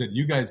 She said,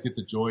 you guys get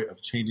the joy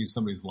of changing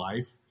somebody's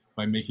life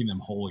by making them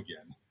whole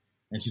again.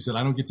 And she said,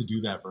 I don't get to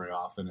do that very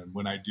often. And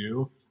when I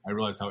do, I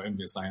realize how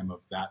envious I am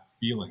of that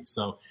feeling.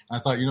 So I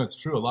thought, it's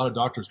true. A lot of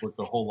doctors work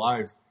their whole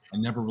lives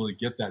and never really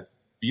get that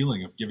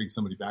feeling of giving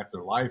somebody back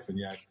their life. And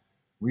yet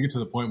we get to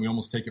the point we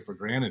almost take it for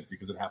granted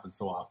because it happens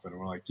so often. And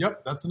we're like,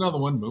 yep, that's another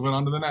one, moving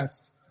on to the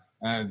next.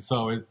 And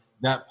so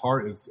that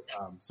part is,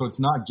 so it's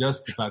not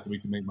just the fact that we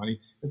can make money.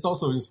 It's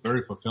also just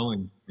very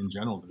fulfilling in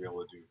general to be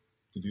able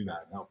to do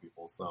that and help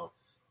people. So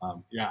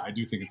I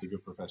do think it's a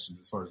good profession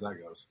as far as that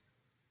goes.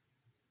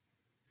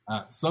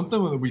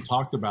 Something that we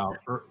talked about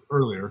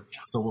earlier,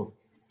 so we'll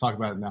talk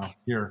about it now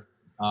here,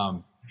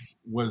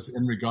 was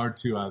in regard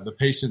to the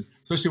patient,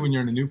 especially when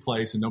you're in a new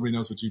place and nobody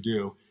knows what you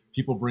do.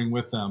 People bring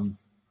with them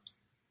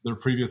their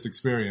previous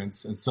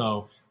experience. And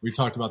so we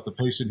talked about the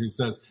patient who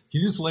says, can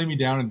you just lay me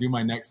down and do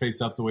my neck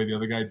face up the way the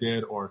other guy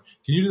did? Or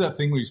can you do that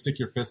thing where you stick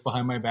your fist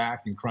behind my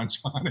back and crunch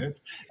on it?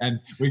 And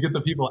we get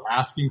the people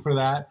asking for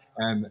that,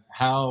 and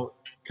how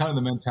kind of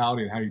the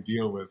mentality and how you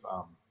deal with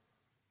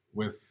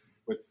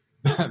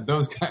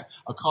those kind.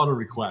 I'll call it a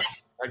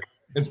request.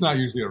 It's not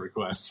usually a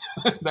request,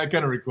 that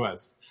kind of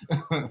request.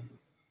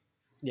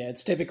 Yeah,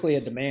 it's typically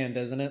a demand,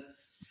 isn't it?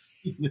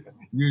 Yeah,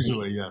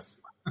 usually, yes.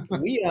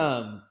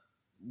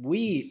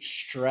 We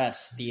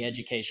stress the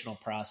educational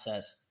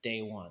process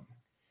day one.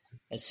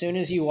 As soon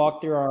as you walk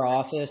through our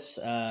office,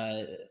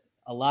 a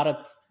lot of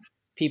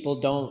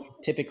people don't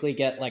typically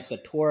get the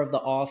tour of the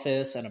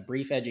office and a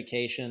brief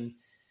education.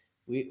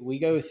 We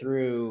go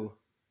through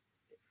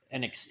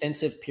an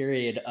extensive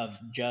period of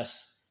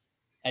just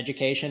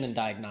education and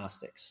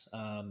diagnostics.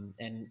 And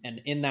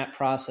in that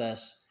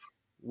process,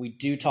 we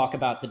do talk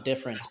about the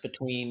difference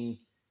between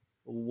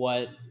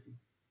what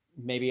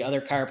maybe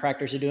other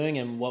chiropractors are doing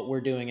and what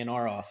we're doing in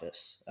our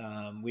office.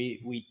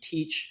 We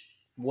teach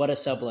what a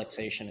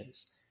subluxation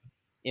is,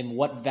 in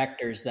what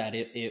vectors that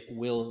it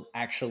will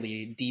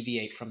actually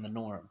deviate from the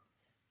norm.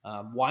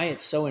 Why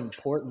it's so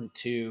important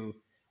to,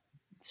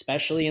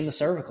 especially in the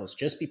cervicals,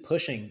 just be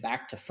pushing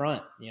back to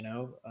front.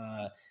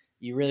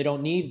 You really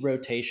don't need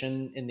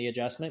rotation in the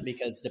adjustment,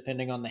 because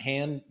depending on the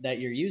hand that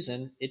you're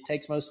using, it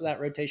takes most of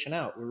that rotation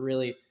out. We're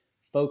really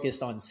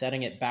focused on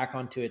setting it back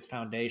onto its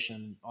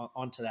foundation,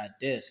 onto that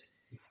disc,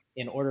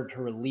 in order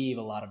to relieve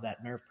a lot of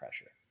that nerve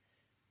pressure.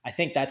 I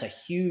think that's a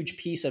huge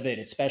piece of it,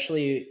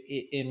 especially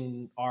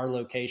in our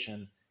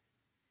location,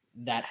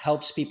 that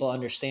helps people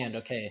understand,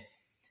 okay,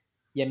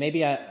 yeah,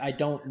 maybe I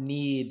don't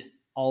need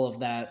all of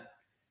that,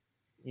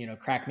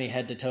 crack me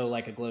head to toe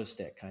like a glow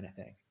stick kind of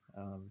thing.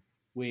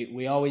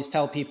 We always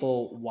tell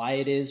people why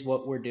it is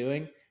what we're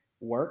doing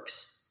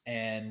works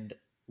and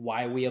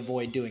why we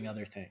avoid doing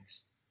other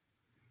things.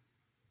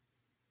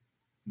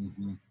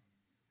 Mm-hmm.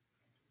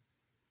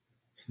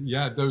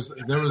 Yeah, there was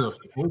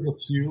a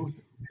few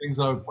things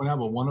that I would point out,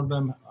 but one of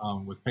them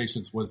with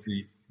patients was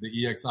the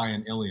EXI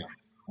and ilium,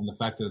 and the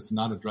fact that it's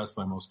not addressed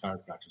by most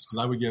chiropractors. Because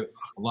I would get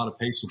a lot of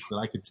patients that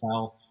I could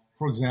tell,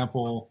 for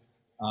example,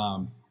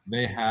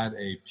 they had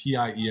a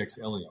PI EX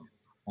ilium,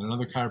 and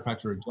another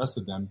chiropractor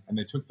adjusted them, and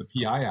they took the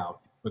PI out,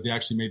 but they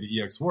actually made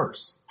the EX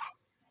worse.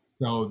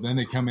 So then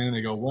they come in and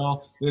they go,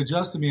 well, they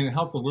adjusted me and it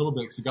helped a little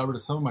bit because it got rid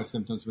of some of my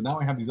symptoms, but now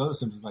I have these other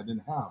symptoms I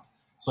didn't have.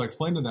 So I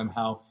explained to them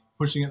how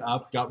pushing it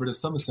up got rid of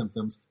some of the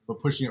symptoms, but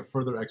pushing it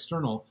further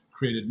external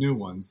created new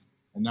ones.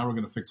 And now we're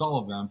going to fix all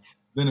of them.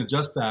 Then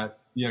adjust that,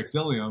 the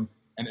exilium,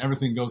 and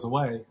everything goes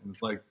away. And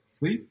it's like,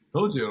 see,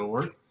 told you it'll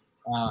work.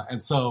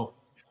 And so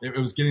it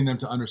was getting them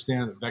to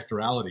understand that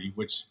vectorality,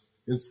 which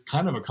is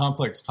kind of a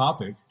complex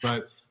topic,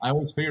 but I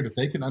always figured if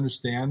they can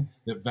understand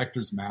that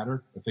vectors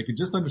matter, if they can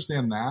just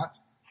understand that,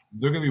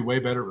 they're going to be way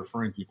better at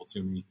referring people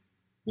to me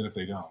than if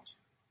they don't,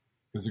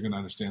 because they're going to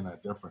understand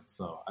that difference.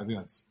 So I think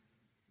that's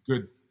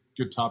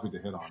good topic to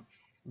hit on.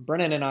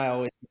 Brennon and I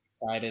always get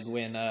excited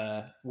when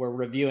we're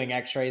reviewing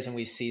x-rays and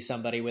we see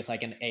somebody with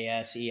like an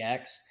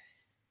AS-EX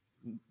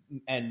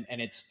and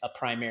it's a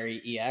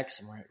primary EX,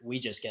 and we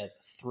just get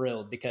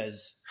thrilled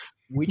because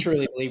we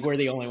truly believe we're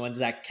the only ones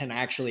that can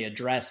actually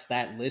address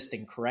that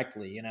listing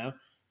correctly,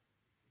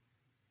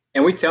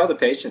 And we tell the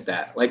patient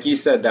that, like you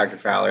said, Dr.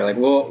 Fowler, like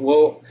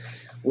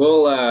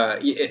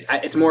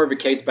it's more of a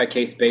case by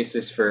case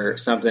basis for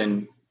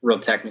something real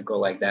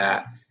technical like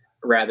that,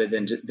 rather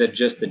than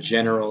just the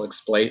general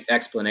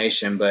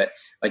explanation. But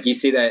like you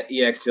see that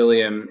EX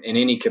ilium in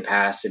any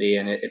capacity,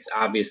 and it's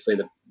obviously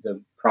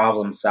the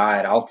problem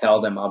side. I'll tell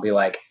them, I'll be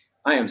like,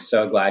 I am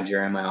so glad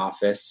you're in my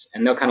office.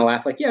 And they'll kind of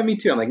laugh like, yeah, me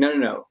too. I'm like,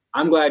 no.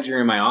 I'm glad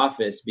you're in my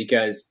office,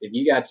 because if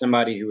you got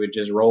somebody who would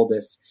just roll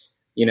this,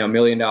 $1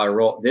 million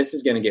roll, this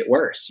is going to get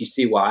worse. You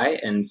see why?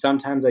 And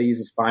sometimes I use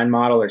a spine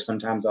model, or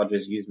sometimes I'll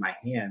just use my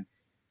hands.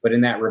 But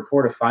in that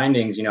report of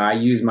findings, I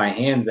use my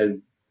hands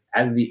as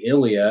the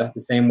ilia,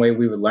 the same way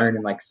we would learn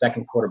in like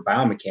second quarter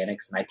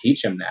biomechanics. And I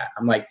teach them that.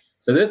 I'm like,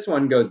 so this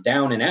one goes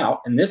down and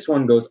out, and this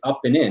one goes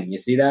up and in. You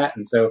see that?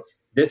 And so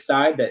this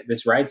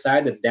right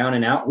side that's down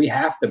and out, we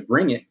have to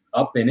bring it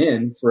up and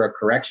in for a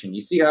correction. You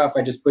see how if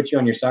I just put you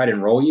on your side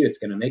and roll you, it's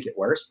going to make it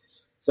worse.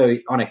 So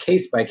on a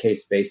case by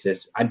case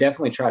basis, I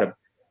definitely try to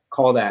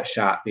call that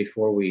shot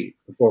before we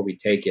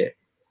take it.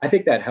 I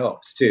think that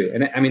helps too.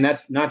 And I mean,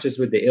 that's not just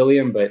with the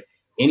ilium, but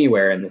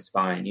anywhere in the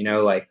spine,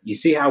 like you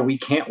see how we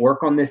can't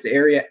work on this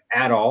area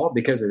at all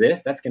because of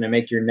this. That's going to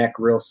make your neck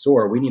real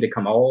sore. We need to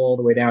come all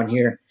the way down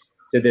here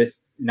to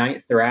this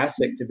ninth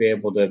thoracic to be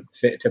able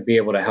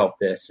to help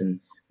this.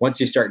 And once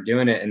you start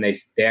doing it and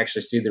they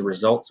actually see the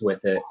results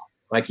with it,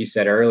 like you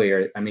said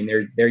earlier, I mean,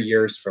 they're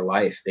years for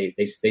life. They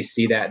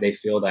see that, they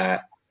feel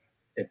that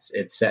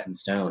it's set in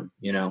stone,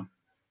 Yeah.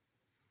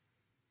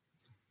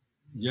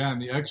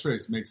 And the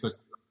x-rays make such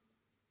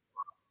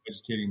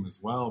educating them as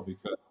well,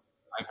 because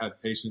I've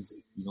had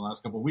patients in the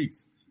last couple of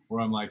weeks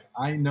where I'm like,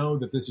 I know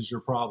that this is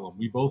your problem.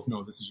 We both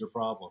know this is your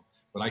problem,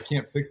 but I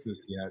can't fix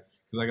this yet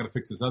because I got to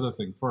fix this other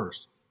thing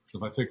first. So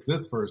if I fix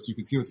this first, you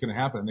can see what's going to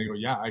happen. And they go,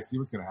 yeah, I see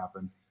what's going to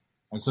happen.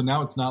 And so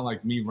now it's not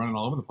like me running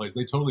all over the place.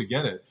 They totally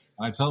get it.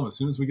 And I tell them, as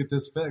soon as we get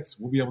this fixed,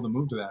 we'll be able to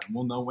move to that, and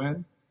we'll know when,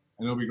 and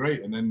it'll be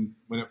great. And then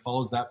when it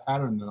follows that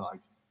pattern, they're like,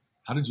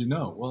 how did you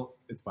know? Well,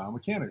 it's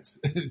biomechanics.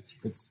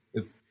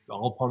 it's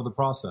all part of the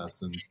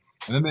process. And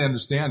then they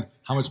understand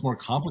how much more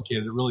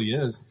complicated it really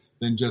is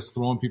than just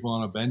throwing people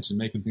on a bench and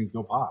making things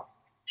go pop.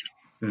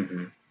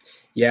 Mm-hmm.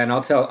 Yeah. And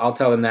I'll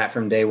tell them that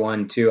from day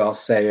one too. I'll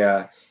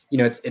say,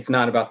 it's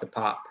not about the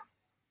pop.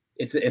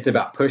 It's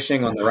about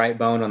pushing on the right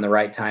bone, on the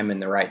right time, in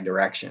the right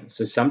direction.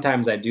 So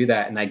sometimes I do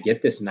that and I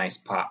get this nice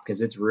pop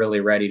because it's really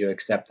ready to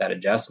accept that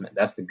adjustment.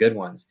 That's the good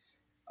ones.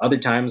 Other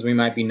times we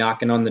might be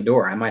knocking on the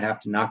door. I might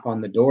have to knock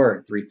on the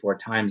door 3-4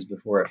 times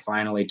before it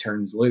finally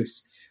turns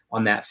loose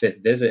on that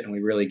 5th visit and we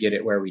really get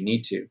it where we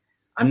need to.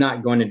 I'm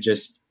not going to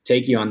just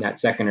take you on that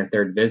 2nd or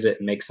 3rd visit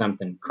and make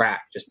something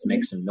crack just to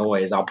make some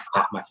noise. I'll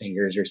pop my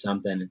fingers or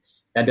something.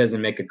 that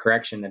doesn't make a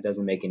correction. That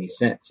doesn't make any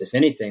sense. If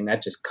anything,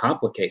 that just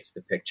complicates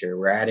the picture.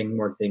 We're adding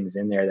more things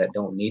in there that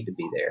don't need to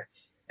be there.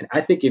 And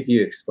I think if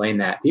you explain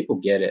that, people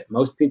get it.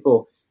 Most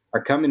people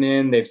are coming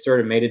in, they've sort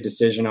of made a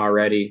decision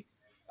already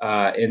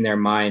in their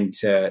mind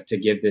to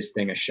give this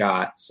thing a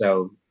shot.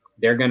 So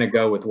they're going to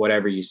go with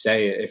whatever you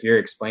say. If you're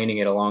explaining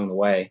it along the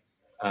way,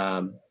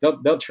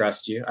 they'll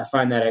trust you. I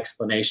find that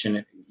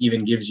explanation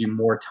even gives you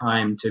more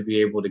time to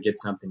be able to get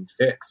something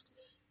fixed,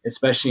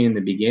 especially in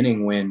the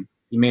beginning when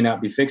you may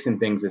not be fixing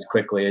things as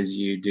quickly as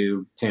you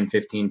do 10,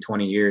 15,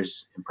 20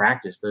 years in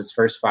practice. Those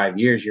first 5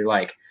 years, you're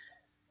like,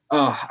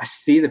 oh, I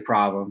see the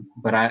problem,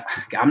 but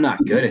I'm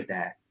not good at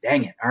that.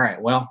 Dang it. All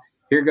right, well,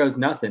 here goes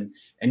nothing.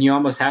 And you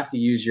almost have to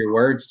use your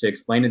words to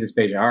explain to this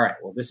patient, all right,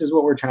 well, this is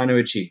what we're trying to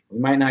achieve. We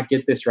might not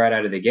get this right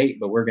out of the gate,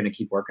 but we're going to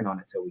keep working on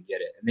it till we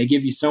get it. And they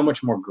give you so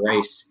much more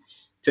grace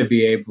to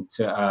be able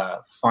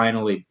to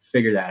finally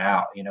figure that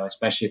out,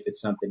 especially if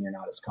it's something you're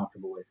not as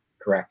comfortable with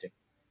correcting.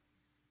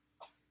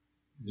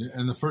 Yeah,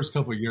 and the first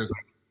couple of years, I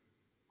had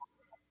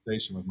a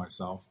conversation with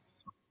myself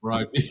where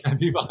I'd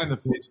be behind the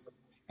patient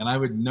and I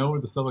would know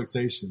where the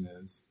subluxation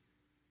is,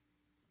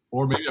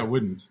 or maybe I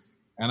wouldn't.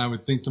 And I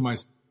would think to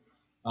myself,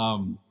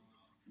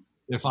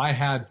 if I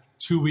had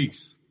 2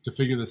 weeks to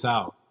figure this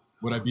out,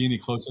 would I be any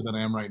closer than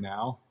I am right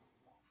now?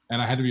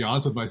 And I had to be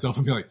honest with myself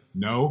and be like,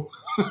 no,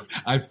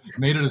 I've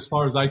made it as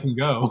far as I can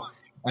go.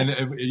 And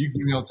you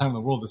give me all the time in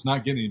the world, it's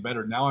not getting any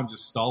better. Now I'm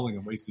just stalling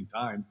and wasting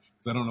time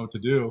because I don't know what to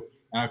do.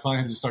 And I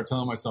finally had to start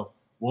telling myself,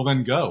 well,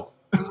 then go.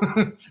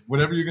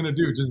 Whatever you're going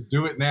to do, just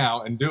do it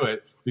now and do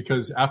it.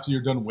 Because after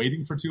you're done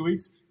waiting for 2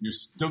 weeks, you're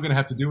still going to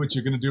have to do what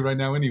you're going to do right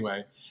now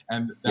anyway.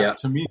 And that,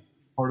 to me,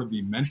 is part of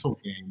the mental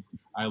game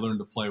I learned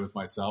to play with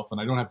myself.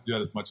 And I don't have to do that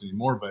as much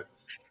anymore. But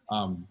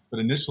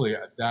initially,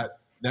 that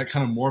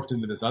kind of morphed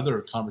into this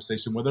other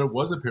conversation where there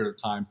was a period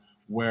of time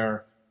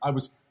where I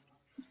was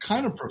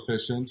kind of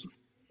proficient,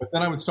 but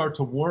then I would start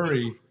to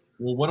worry,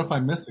 well, what if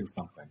I'm missing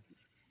something?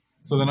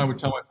 So then I would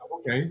tell myself,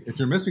 okay, if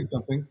you're missing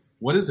something,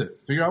 what is it?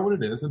 Figure out what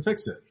it is and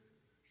fix it.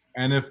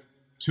 And if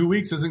 2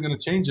 weeks isn't going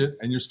to change it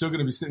and you're still going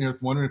to be sitting here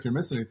wondering if you're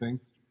missing anything,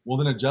 well,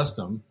 then adjust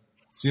them,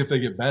 see if they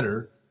get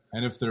better.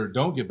 And if they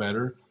don't get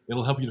better,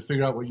 it'll help you to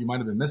figure out what you might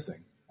have been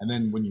missing. And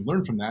then when you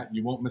learn from that,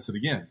 you won't miss it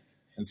again.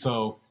 And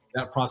so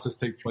that process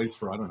takes place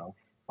for,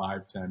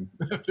 5, 10,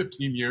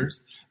 15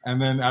 years.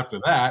 And then after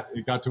that,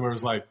 it got to where it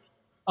was like,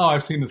 oh,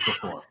 I've seen this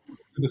before. I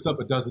did this up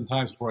a dozen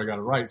times before I got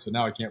it right, so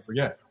now I can't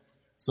forget.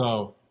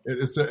 So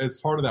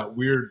it's part of that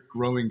weird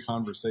growing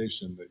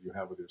conversation that you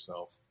have with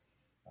yourself,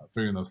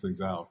 figuring those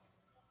things out.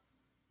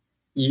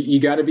 You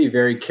got to be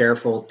very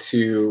careful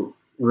to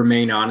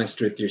remain honest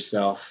with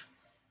yourself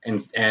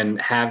and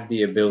have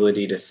the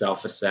ability to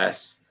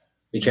self-assess,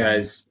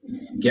 because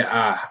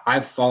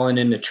I've fallen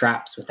into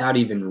traps without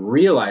even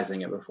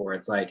realizing it before.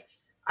 It's like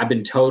I've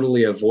been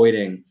totally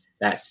avoiding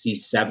that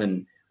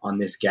C7 on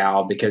this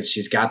gal because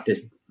she's got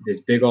this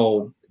big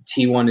old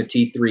T1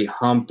 to T3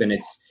 hump,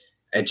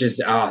 and she's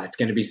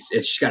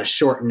got a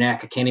short neck.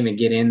 I can't even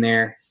get in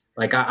there.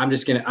 Like I'm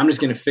just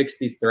gonna fix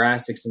these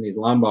thoracics and these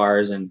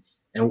lumbars and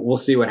we'll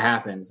see what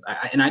happens.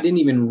 And I didn't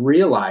even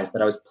realize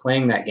that I was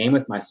playing that game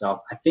with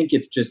myself. I think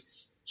it's just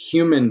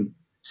human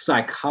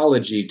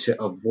psychology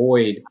to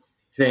avoid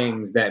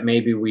things that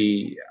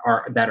maybe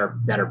that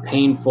are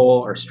painful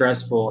or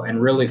stressful and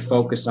really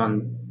focus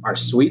on our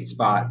sweet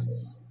spots.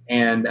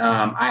 And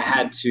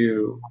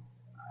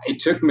it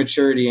took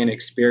maturity and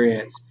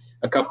experience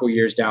a couple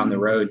years down the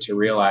road to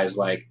realize,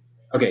 like,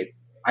 okay,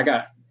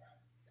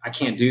 I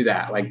can't do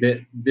that. Like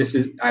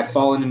I've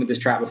fallen into this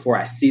trap before.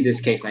 I see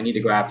this case. I need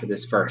to go after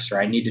this first, or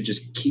I need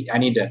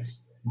to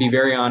be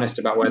very honest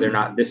about whether or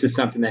not this is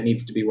something that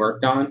needs to be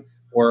worked on,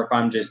 or if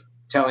I'm just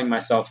telling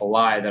myself a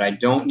lie that I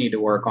don't need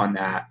to work on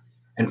that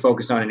and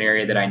focus on an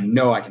area that I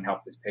know I can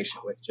help this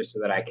patient with, just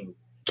so that I can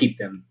keep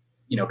them,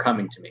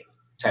 coming to me,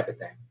 type of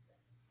thing.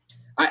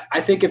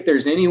 I think if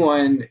there's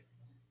anyone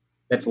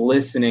that's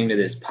listening to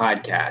this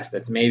podcast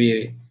that's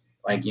maybe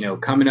like,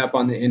 coming up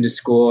on the end of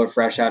school or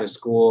fresh out of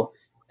school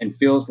and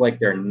feels like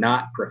they're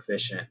not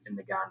proficient in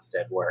the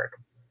Gonstead work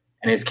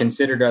and has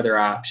considered other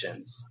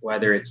options,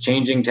 whether it's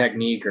changing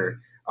technique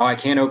or, oh, I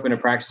can't open a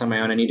practice on my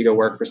own. I need to go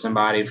work for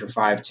somebody for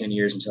 5, 10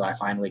 years until I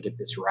finally get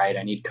this right.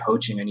 I need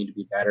coaching. I need to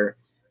be better.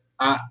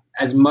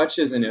 As much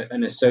as an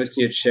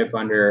associateship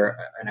under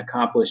an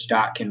accomplished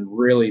doc can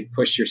really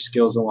push your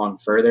skills along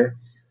further,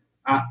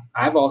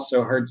 I've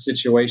also heard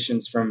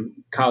situations from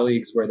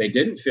colleagues where they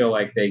didn't feel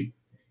like they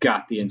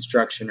got the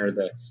instruction or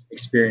the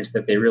experience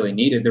that they really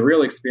needed. The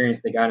real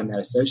experience they got in that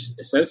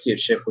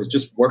associateship was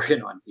just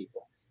working on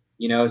people,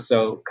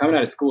 so coming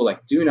out of school,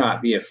 like, do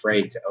not be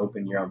afraid to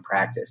open your own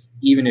practice,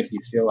 even if you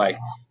feel like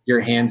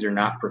your hands are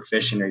not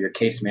proficient or your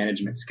case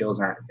management skills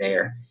aren't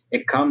there.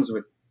 It comes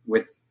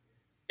with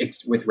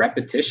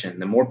repetition.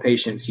 The more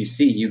patients you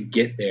see, you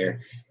get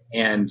there.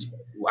 And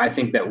I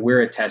think that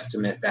we're a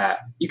testament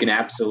that you can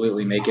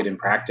absolutely make it in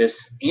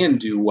practice and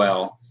do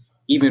well,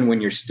 even when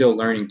you're still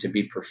learning to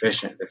be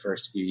proficient the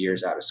first few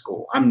years out of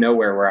school. I'm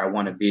nowhere where I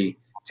want to be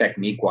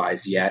technique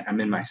wise yet. I'm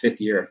in my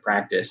 5th year of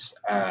practice.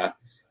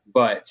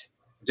 but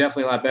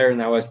definitely a lot better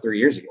than I was 3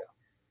 years ago,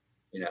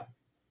 you know?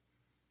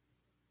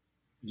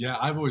 Yeah.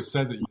 I've always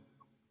said that you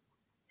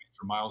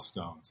your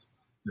milestones.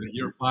 And at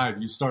year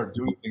 5, you start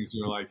doing things.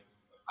 You're like,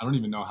 I don't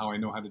even know how I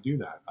know how to do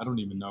that. I don't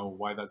even know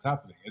why that's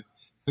happening.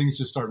 Things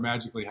just start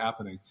magically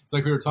happening. It's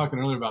like we were talking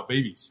earlier about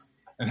babies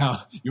and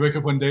how you wake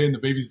up one day and the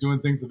baby's doing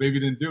things the baby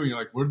didn't do. And you're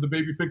like, where did the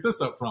baby pick this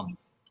up from?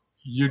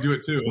 You do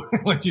it too.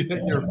 Like you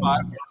hit year 5,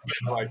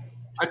 you're like,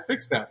 I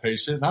fixed that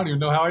patient. And I don't even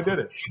know how I did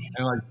it.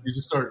 And like, you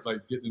just start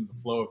like getting into the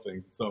flow of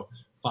things. And so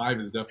 5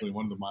 is definitely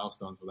one of the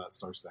milestones where that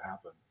starts to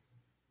happen.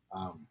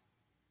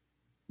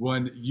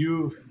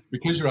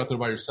 Because you're out there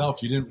by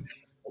yourself, you didn't,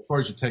 as far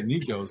as your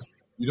technique goes,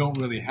 you don't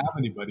really have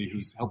anybody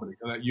who's helping.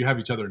 You have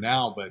each other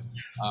now, but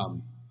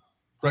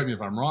correct me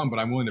if I'm wrong, but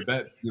I'm willing to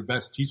bet your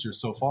best teacher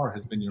so far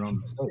has been your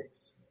own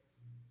mistakes.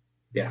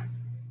 Yeah.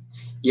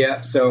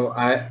 Yeah. So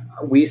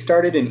we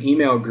started an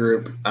email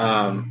group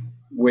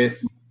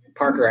with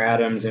Parker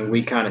Adams, and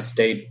we kind of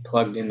stayed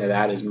plugged into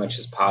that as much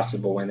as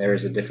possible. When there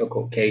was a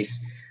difficult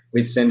case,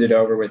 we'd send it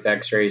over with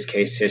x-rays,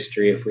 case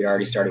history. If we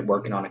already started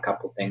working on a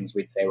couple things,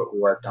 we'd say what we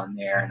worked on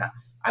there. And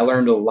I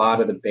learned a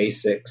lot of the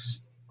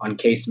basics on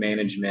case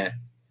management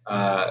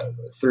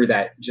through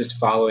that, just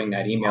following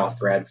that email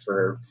thread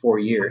for 4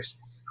 years.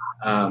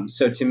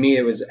 So to me,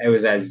 it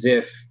was as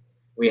if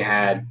we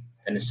had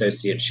an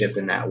associateship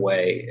in that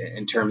way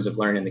in terms of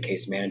learning the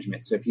case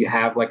management. So if you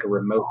have like a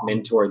remote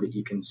mentor that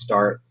you can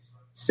start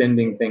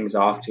sending things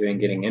off to and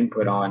getting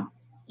input on,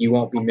 you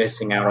won't be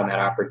missing out on that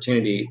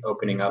opportunity,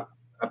 opening up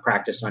a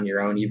practice on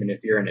your own, even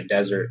if you're in a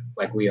desert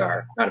like we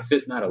are.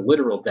 Not a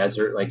literal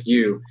desert like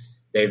you,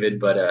 David,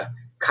 but a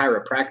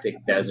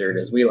chiropractic desert,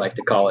 as we like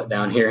to call it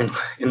down here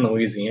in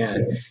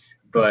Louisiana.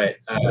 But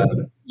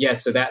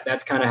so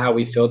that's kind of how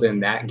we filled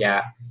in that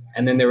gap.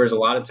 And then there was a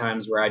lot of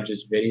times where I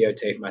just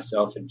videotape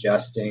myself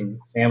adjusting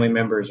family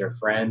members or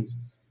friends,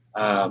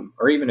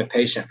 or even a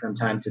patient from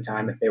time to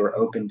time if they were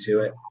open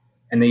to it,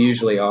 and they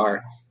usually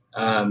are.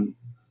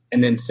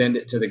 And then send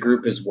it to the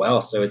group as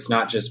well. So it's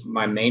not just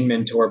my main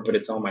mentor, but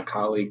it's all my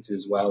colleagues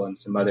as well, and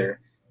some other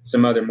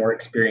more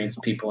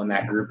experienced people in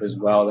that group as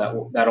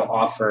well that'll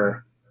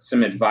offer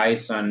some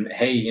advice on,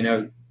 hey,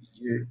 you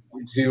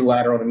do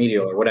lateral to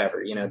medial or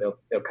whatever.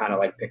 They'll kind of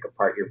like pick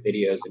apart your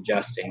videos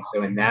adjusting.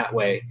 So in that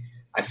way,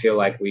 I feel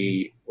like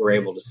we were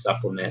able to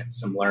supplement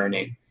some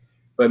learning.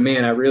 But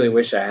man, I really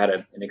wish I had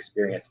an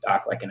experienced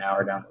doc like an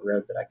hour down the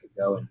road that I could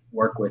go and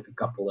work with a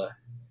couple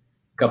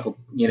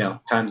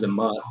times a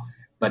month.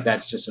 But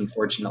that's just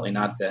unfortunately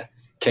not the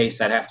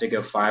case. I'd have to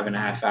go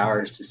 5.5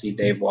 hours to see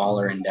Dave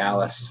Waller in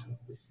Dallas.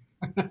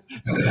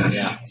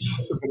 Yeah.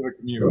 It's a bit of a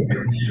commute.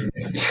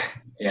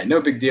 Yeah,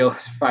 no big deal.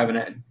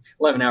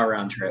 11-hour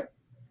round trip.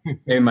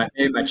 Maybe my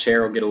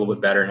chair will get a little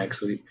bit better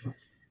next week.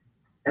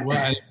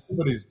 Well,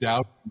 everybody's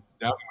doubting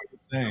what you're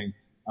saying.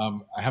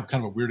 I have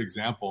kind of a weird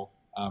example.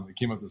 It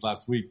came up this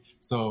last week.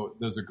 So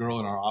there's a girl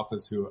in our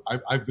office who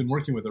I've been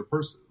working with her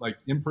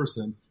in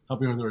person,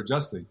 helping her with her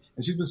adjusting.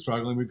 And she's been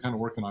struggling. We've kind of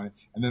working on it.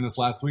 And then this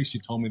last week, she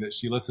told me that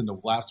she listened to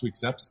last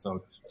week's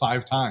episode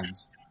 5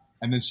 times.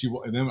 And then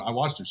I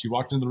watched her. She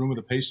walked into the room with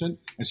a patient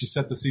and she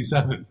set the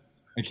C7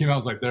 and came out. I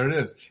was like, there it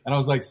is. And I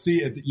was like,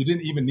 see, you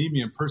didn't even need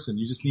me in person.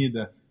 You just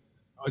needed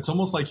it's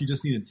almost like you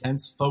just need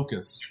intense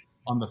focus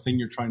on the thing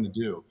you're trying to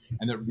do.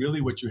 And that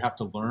really what you have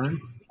to learn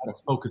is how to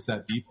focus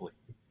that deeply.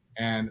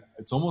 And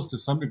it's almost to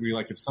some degree,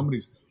 like if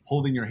somebody's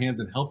holding your hands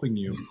and helping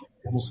you,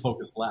 almost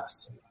focus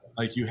less.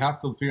 Like you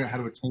have to figure out how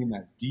to attain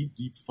that deep,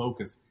 deep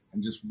focus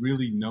and just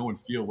really know and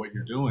feel what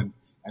you're doing.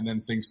 And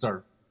then things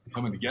start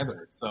coming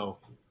together. So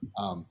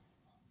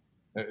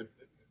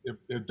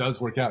it does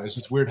work out. It's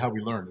just weird how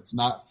we learn.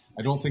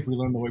 I don't think we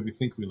learn the way we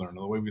think we learn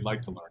or the way we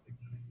like to learn.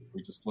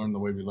 We just learn the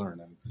way we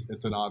learn. And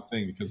it's an odd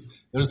thing because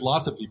there's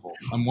lots of people.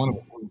 I'm one of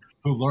them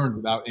who learned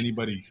without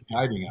anybody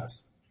guiding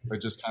us,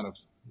 but just kind of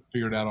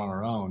figured out on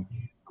our own.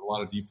 A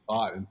lot of deep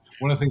thought. And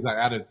one of the things I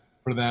added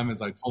for them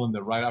is I told them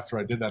that right after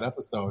I did that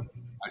episode,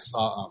 I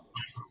saw a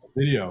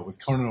video with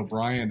Conan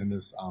O'Brien and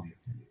this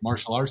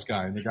martial arts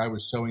guy. And the guy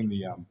was showing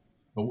the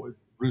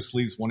Bruce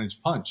Lee's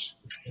 1-inch punch.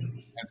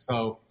 And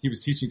so he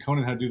was teaching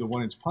Conan how to do the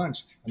 1-inch punch.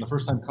 And the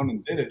first time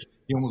Conan did it,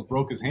 he almost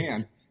broke his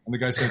hand. And the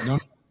guy said, no.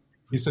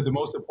 He said, the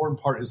most important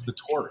part is the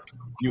torque.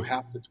 You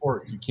have to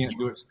torque. You can't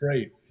do it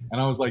straight.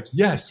 And I was like,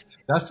 yes,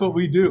 that's what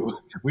we do.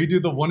 We do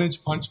the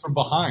 1-inch punch from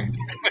behind.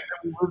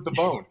 We move the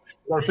bone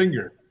with our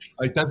finger.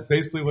 Like, that's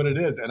basically what it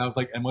is. And I was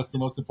like, and what's the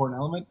most important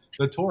element?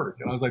 The torque.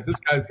 And I was like, this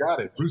guy's got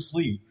it. Bruce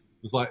Lee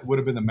would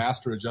have been the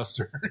master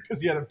adjuster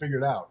because he had it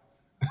figured out.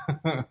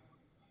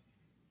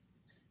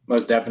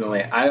 Most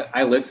definitely.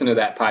 I listened to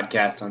that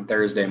podcast on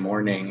Thursday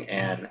morning,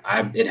 and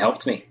it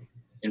helped me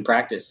in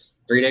practice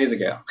 3 days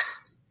ago.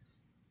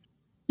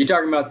 You're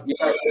talking about the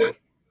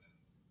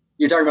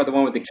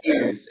one with the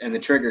cues and the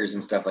triggers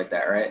and stuff like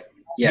that, right?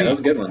 Yeah, that was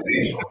a good one.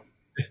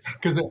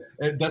 Because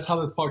that's how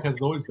this podcast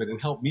has always been.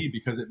 It helped me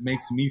because it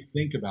makes me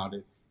think about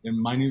it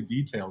in minute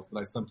details that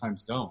I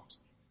sometimes don't.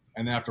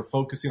 And then after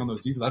focusing on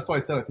those details, that's why I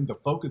said I think the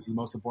focus is the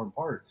most important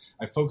part.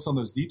 I focus on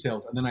those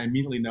details, and then I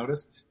immediately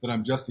notice that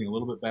I'm adjusting a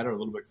little bit better, a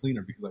little bit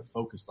cleaner, because I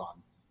focused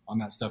on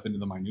that stuff into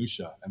the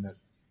minutia. And that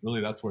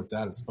really that's where it's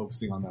at, is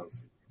focusing on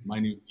those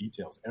minute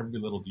details, every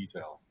little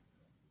detail.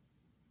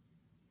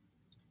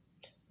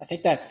 I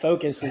think that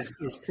focus is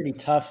pretty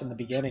tough in the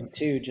beginning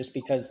too, just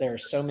because there are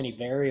so many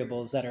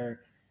variables that are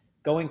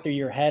going through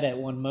your head at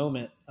one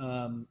moment.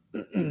 And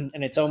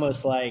it's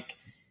almost like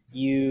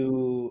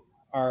you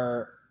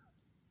are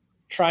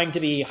trying to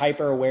be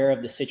hyper aware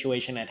of the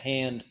situation at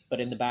hand, but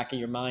in the back of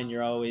your mind,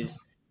 you're always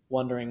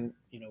wondering,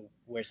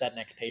 where's that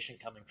next patient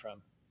coming from?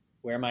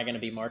 Where am I going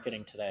to be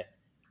marketing today?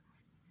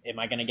 Am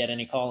I going to get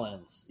any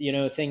call-ins?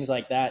 Things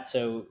like that.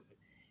 So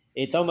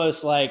it's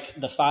almost like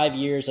the 5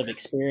 years of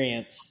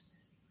experience,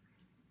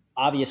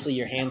 obviously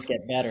your hands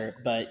get better,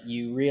 but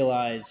you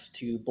realize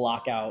to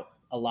block out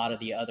a lot of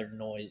the other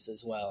noise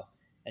as well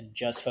and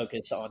just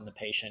focus on the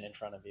patient in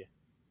front of you.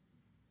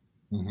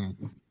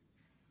 Mm-hmm.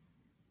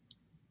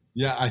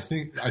 Yeah, I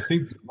think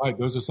right.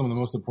 Those are some of the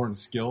most important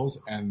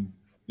skills, and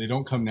they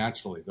don't come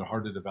naturally. They're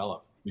hard to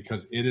develop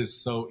because it is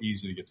so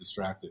easy to get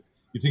distracted.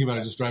 You think about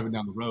it, just driving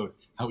down the road,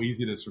 how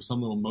easy it is for some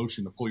little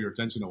motion to pull your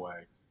attention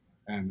away,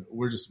 and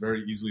we're just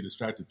very easily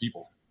distracted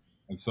people.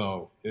 And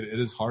so it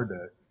is hard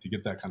to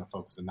get that kind of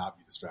focus and not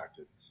be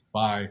distracted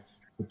by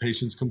the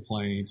patient's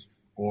complaint,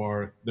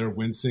 or they're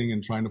wincing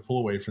and trying to pull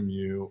away from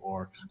you,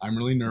 or I'm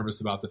really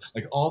nervous about that.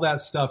 Like all that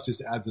stuff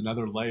just adds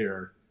another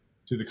layer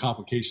to the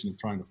complication of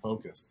trying to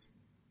focus.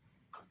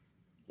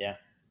 Yeah,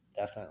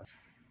 definitely.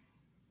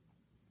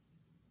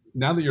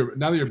 Now that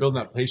you're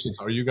building up patients,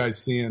 are you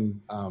guys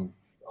seeing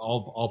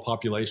all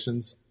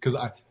populations? Because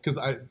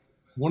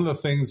one of the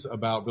things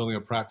about building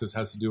a practice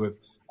has to do with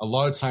a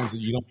lot of times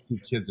that you don't see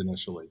kids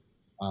initially.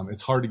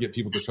 It's hard to get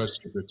people to trust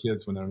you with their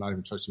kids when they're not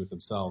even trusting with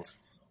themselves.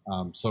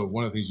 So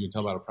one of the things you can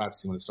tell about a practice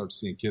is when it starts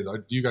seeing kids.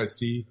 Do you guys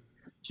see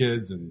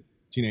kids and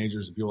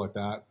teenagers and people like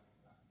that?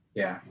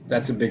 Yeah,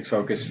 that's a big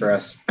focus for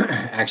us.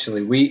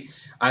 Actually,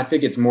 I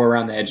think it's more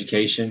around the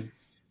education.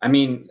 I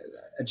mean,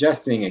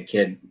 adjusting a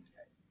kid,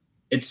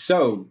 it's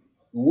so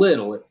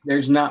little.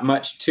 There's not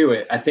much to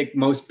it. I think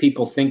most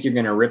people think you're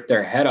going to rip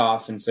their head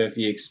off. And so if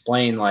you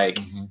explain, like,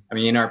 mm-hmm. I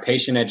mean, in our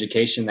patient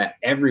education that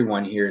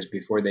everyone hears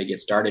before they get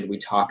started, we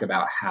talk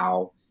about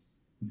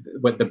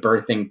what the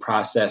birthing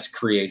process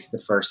creates the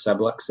first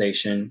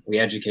subluxation. We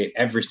educate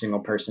every single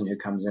person who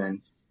comes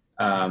in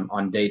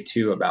on day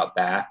 2 about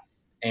that.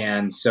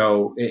 And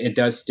so it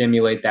does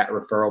stimulate that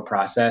referral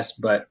process.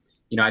 But,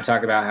 I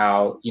talk about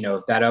how,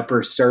 if that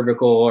upper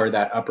cervical or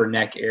that upper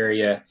neck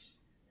area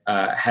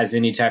has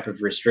any type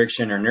of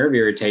restriction or nerve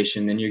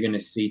irritation, then you're going to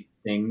see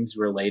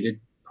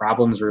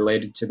problems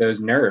related to those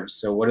nerves.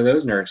 So what do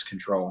those nerves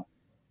control?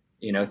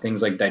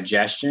 Things like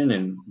digestion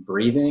and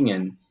breathing,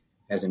 and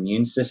has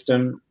immune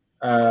system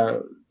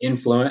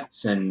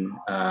influence. And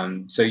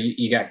so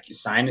you got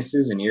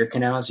sinuses and ear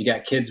canals. You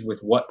got kids with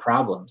what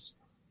problems?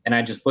 And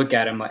I just look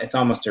at them, it's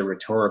almost a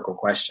rhetorical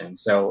question.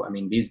 So, I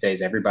mean, these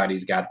days,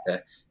 everybody's got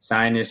the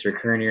sinus,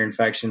 recurrent ear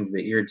infections,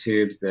 the ear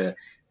tubes, the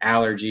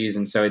allergies.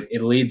 And so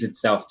it leads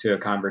itself to a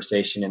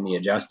conversation in the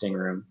adjusting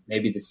room,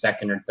 maybe the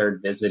second or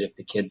third visit if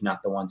the kid's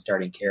not the one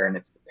starting care and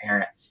it's the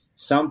parent.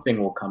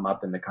 Something will come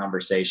up in the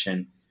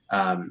conversation,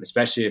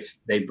 especially if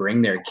they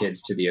bring their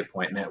kids to the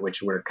appointment,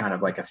 which we're kind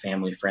of like a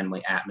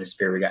family-friendly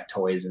atmosphere. We got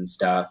toys and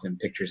stuff and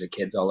pictures of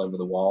kids all over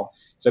the wall.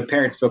 So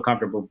parents feel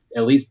comfortable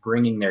at least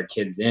bringing their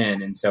kids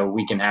in. And so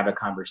we can have a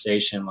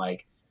conversation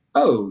like,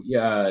 oh,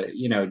 yeah,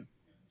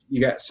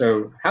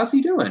 so how's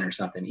he doing or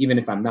something, even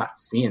if I'm not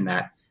seeing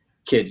that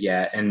kid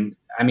yet. And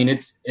I mean,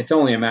 it's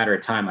only a matter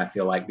of time, I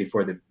feel like,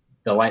 before the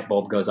light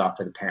bulb goes off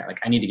for the parent.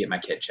 Like, I need to get my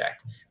kid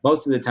checked.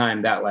 Most of the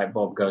time that light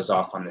bulb goes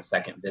off on the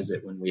second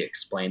visit when we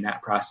explain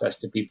that process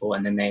to people.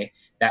 And then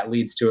that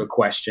leads to a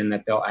question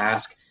that they'll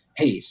ask.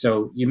 Hey,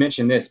 so you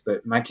mentioned this,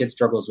 but my kid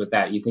struggles with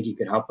that. You think you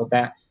could help with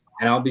that?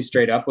 And I'll be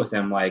straight up with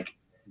them. Like,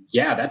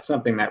 yeah, that's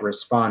something that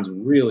responds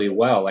really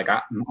well. Like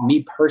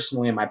me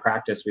personally in my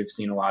practice, we've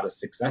seen a lot of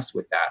success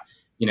with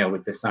that,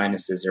 with the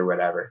sinuses or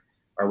whatever,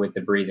 or with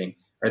the breathing.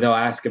 Or they'll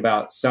ask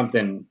about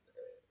something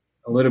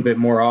a little bit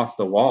more off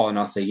the wall, and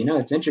I'll say,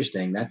 it's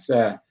interesting. That's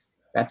a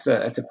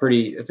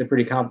pretty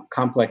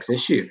complex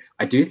issue.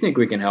 I do think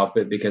we can help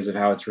it because of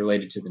how it's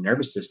related to the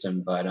nervous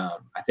system. But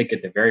I think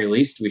at the very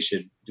least we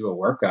should do a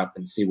workup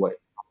and see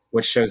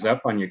what shows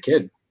up on your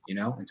kid,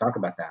 and talk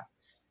about that.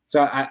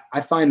 So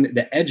I find that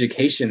the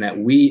education that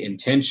we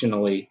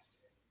intentionally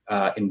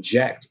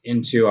inject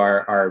into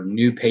our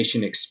new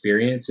patient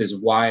experience is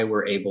why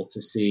we're able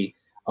to see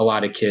a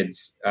lot of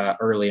kids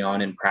early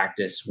on in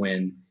practice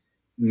when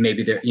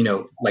maybe they're,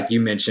 like you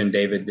mentioned,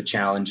 David, the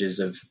challenges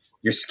of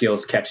your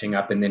skills catching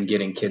up and then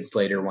getting kids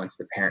later once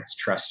the parents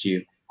trust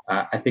you.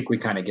 I think we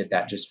kind of get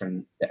that just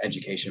from the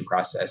education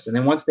process. And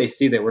then once they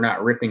see that we're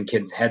not ripping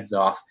kids' heads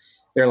off,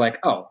 they're like,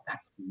 oh,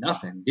 that's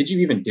nothing. Did you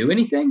even do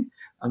anything?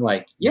 I'm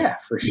like, yeah,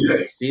 for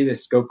sure. See,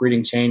 this scope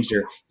reading changed,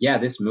 or yeah,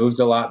 this moves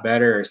a lot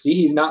better. Or see,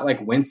 he's not like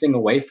wincing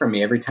away from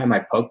me every time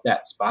I poke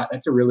that spot.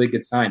 That's a really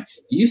good sign.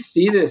 Do you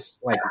see this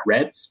like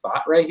red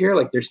spot right here?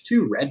 Like there's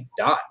two red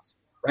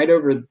dots right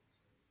over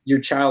your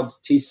child's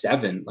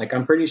T7. Like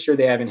I'm pretty sure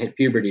they haven't hit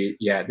puberty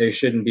yet. There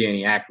shouldn't be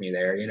any acne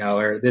there,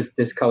 or this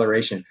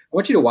discoloration. I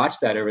want you to watch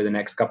that over the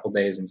next couple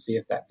days and see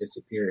if that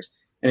disappears.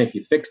 And if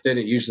you fixed it,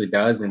 it usually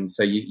does. And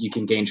so you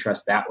can gain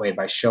trust that way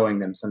by showing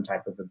them some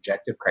type of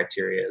objective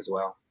criteria as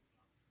well.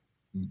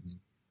 Mm-hmm.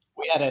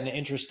 We had an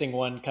interesting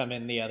one come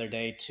in the other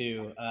day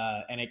too.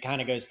 And it kind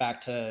of goes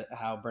back to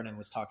how Brennon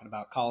was talking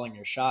about calling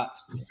your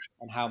shots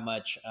and how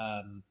much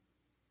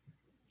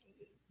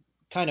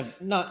kind of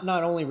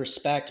not only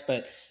respect,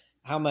 but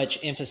how much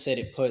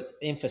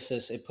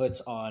emphasis it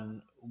puts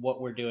on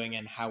what we're doing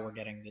and how we're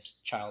getting this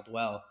child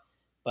well.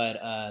 But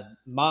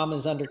mom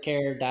is under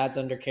care, dad's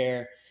under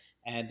care,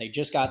 and they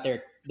just got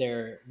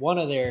their one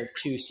of their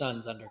two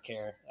sons under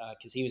care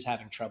because he was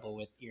having trouble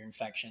with ear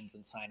infections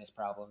and sinus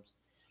problems.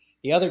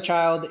 The other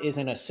child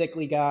isn't a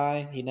sickly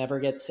guy. He never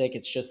gets sick.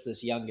 It's just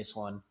this youngest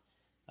one.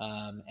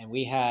 And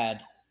we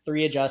had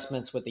 3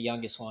 adjustments with the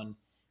youngest one.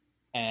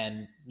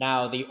 And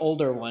now the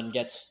older one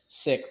gets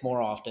sick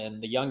more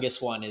often. The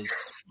youngest one is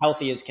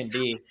healthy as can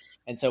be.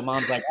 And so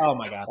mom's like, oh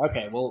my God,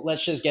 okay, well,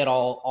 let's just get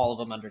all of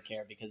them under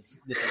care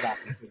because this is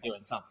actually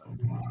doing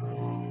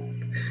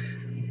something.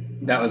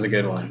 That was a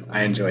good one.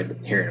 I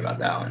enjoyed hearing about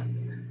that one.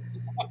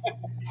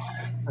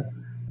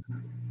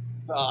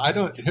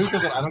 So here's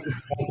something I don't get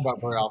to talk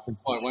about very often,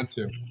 so I went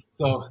to.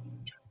 So,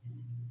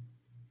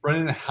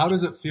 Brennan, how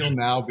does it feel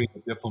now being a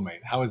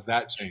diplomate? How has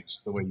that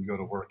changed the way you go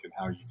to work and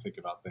how you think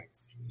about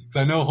things? Because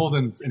I know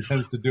Holden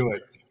intends to do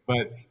it,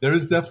 but there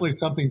is definitely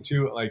something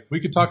to it. Like, we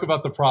could talk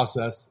about the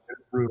process.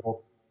 It's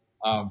brutal.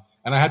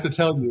 And I have to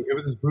tell you, it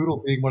was as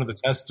brutal being one of the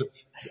testers.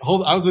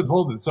 I was with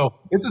Holden, so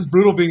it's as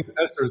brutal being a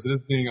tester as it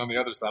is being on the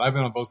other side. I've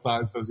been on both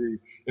sides, so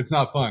it's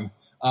not fun.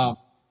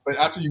 But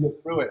after you get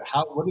through it,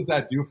 what does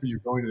that do for you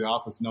going to the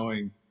office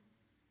knowing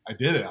I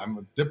did it? I'm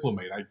a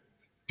diplomate.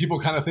 People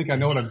kind of think I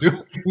know what I'm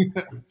doing.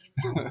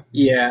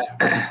 Yeah,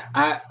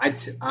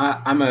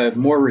 I'm a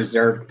more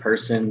reserved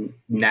person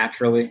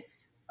naturally,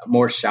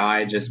 more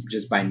shy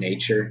just by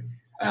nature.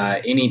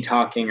 Any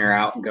talking or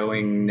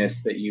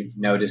outgoingness that you've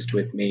noticed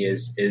with me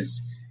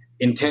is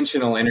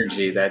intentional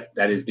energy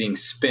that is being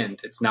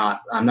spent.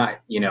 I'm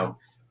not,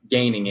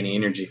 gaining any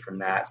energy from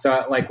that.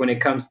 So like when it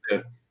comes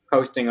to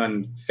posting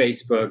on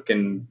Facebook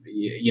and,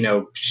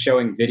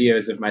 showing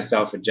videos of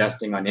myself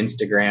adjusting on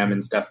Instagram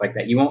and stuff like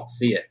that, you won't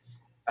see it.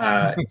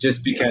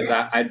 Just because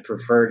I'd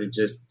prefer to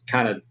just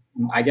kind of,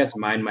 I guess,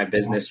 mind my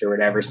business or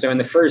whatever. So in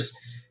the first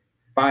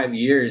 5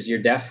 years,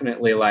 you're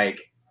definitely like,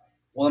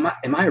 well,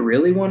 am I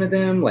really one of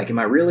them? Like, am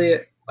I really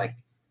like,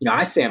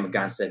 I say I'm a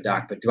Gonstead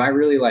doc, but do I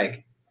really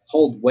like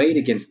hold weight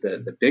against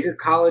the bigger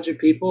college of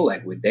people?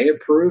 Like, would they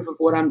approve of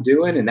what I'm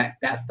doing? And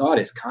that thought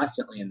is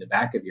constantly in the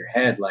back of your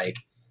head. Like,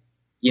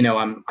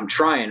 I'm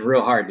trying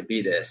real hard to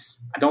be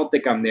this. I don't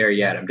think I'm there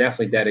yet. I'm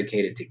definitely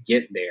dedicated to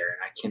get there.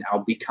 And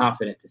I'll be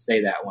confident to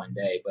say that one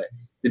day. But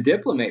the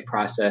diplomate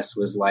process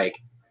was like,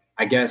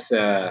 I guess,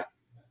 a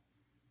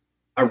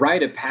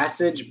rite of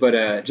passage,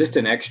 but just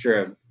an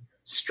extra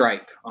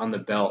stripe on the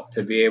belt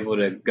to be able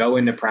to go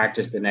into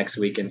practice the next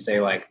week and say,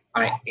 like,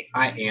 I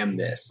am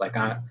this. Like,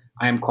 I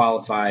am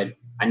qualified.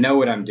 I know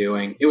what I'm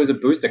doing. It was a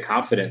boost of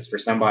confidence for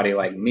somebody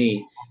like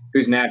me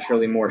who's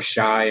naturally more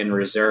shy and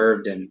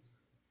reserved. And,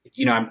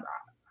 I'm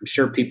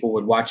sure people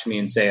would watch me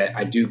and say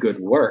I do good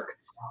work,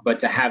 but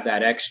to have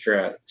that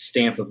extra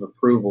stamp of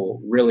approval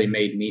really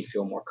made me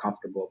feel more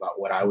comfortable about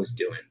what I was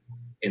doing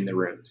in the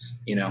rooms,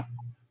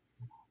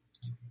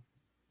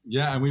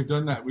 Yeah, and we've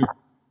done that.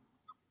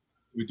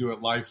 We do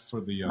it live for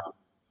the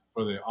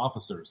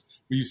officers,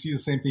 but you see the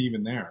same thing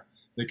even there.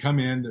 They come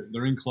in,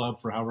 they're in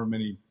club for however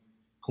many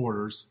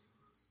quarters,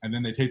 and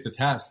then they take the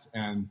test,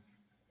 and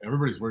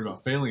everybody's worried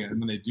about failing it. And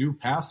when they do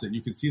pass it,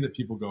 you can see that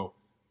people go,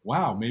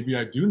 wow, maybe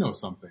I do know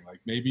something. Like,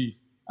 maybe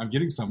I'm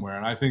getting somewhere.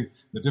 And I think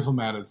the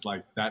diplomat is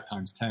like that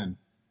times 10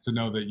 to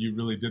know that you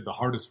really did the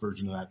hardest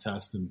version of that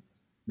test and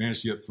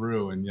managed to get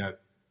through. And yet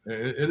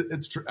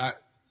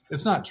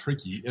it's not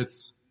tricky.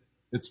 It's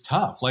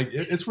tough. Like,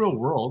 it's real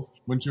world.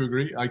 Wouldn't you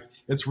agree? Like,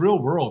 it's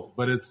real world,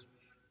 but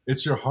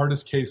it's your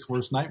hardest case,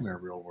 worst nightmare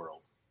real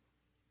world.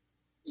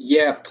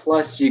 Yeah.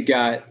 Plus you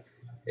got,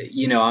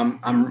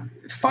 I'm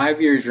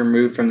 5 years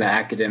removed from the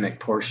academic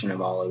portion of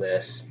all of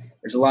this.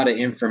 There's a lot of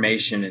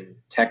information and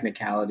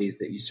technicalities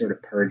that you sort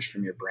of purge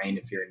from your brain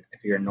if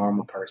you're a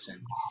normal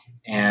person.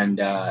 And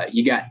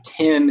you got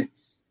 10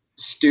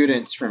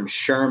 students from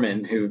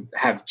Sherman who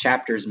have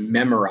chapters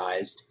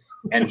memorized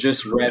and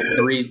just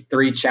read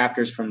three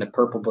chapters from the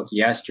Purple Book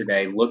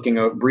yesterday,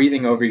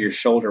 breathing over your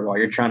shoulder while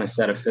you're trying to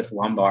set a fifth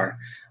lumbar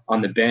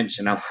on the bench.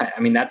 And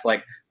that's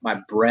like my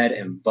bread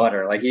and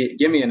butter. Like,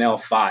 give me an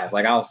L5.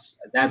 Like,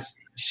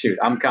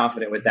 I'm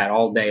confident with that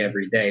all day,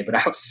 every day. But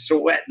I was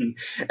sweating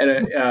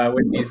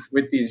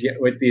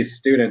with these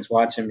students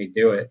watching me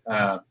do it.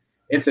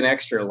 It's an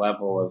extra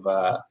level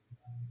of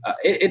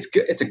it's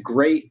good. It's a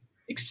great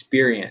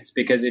experience,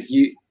 because if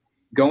you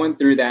going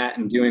through that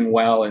and doing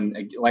well,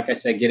 and like I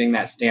said, getting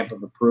that stamp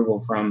of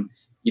approval from,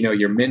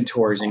 your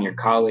mentors and your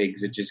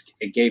colleagues,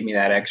 it gave me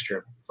that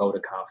extra vote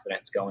of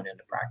confidence going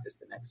into practice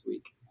the next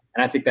week.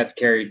 And I think that's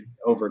carried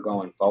over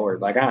going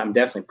forward. Like, I'm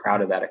definitely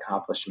proud of that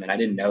accomplishment. I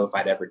didn't know if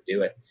I'd ever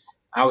do it.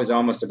 I was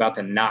almost about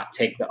to not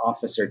take the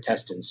officer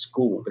test in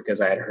school because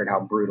I had heard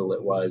how brutal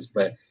it was.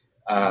 But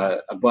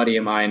a buddy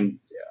of mine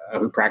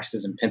who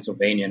practices in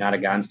Pennsylvania, not a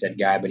Gonstead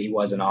guy, but he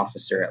was an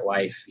officer at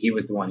Life. He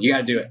was the one. You got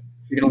to do it.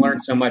 You're going to learn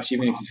so much.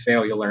 Even if you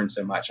fail, you'll learn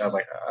so much. I was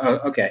like,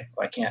 oh, okay,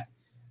 well,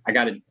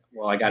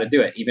 I got to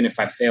do it. Even if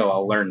I fail,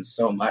 I'll learn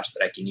so much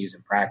that I can use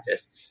in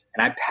practice.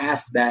 And I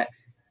passed that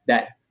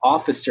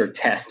officer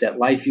test at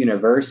Life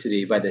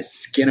University by the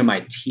skin of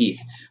my teeth.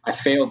 I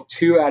failed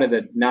 2 out of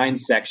the 9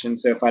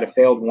 sections. So if I'd have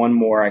failed one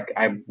more,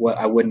 I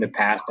wouldn't have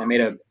passed. I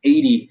made a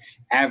 80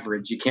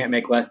 average. You can't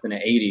make less than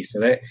an 80.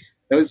 So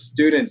those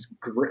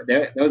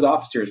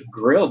officers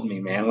grilled me,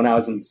 man, when I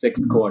was in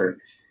 6th quarter.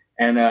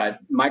 And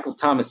Michael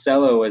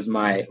Tomasello was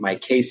my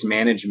case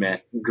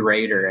management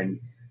grader. And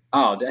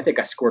I think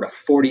I scored a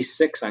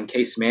 46 on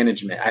case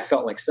management. I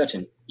felt like such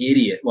an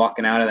idiot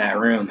walking out of that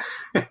room.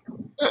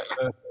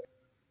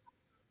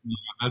 Yeah,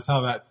 that's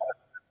how that test.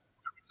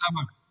 Every time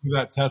I do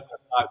that test, I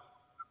thought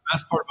the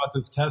best part about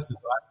this test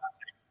is that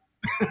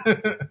I'm not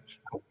taking it.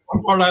 That's the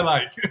one part I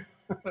like.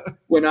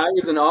 When I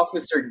was an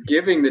officer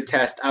giving the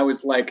test, I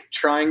was like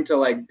trying to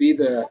like be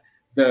the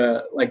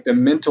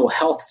mental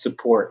health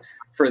support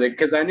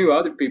because I knew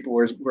other people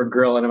were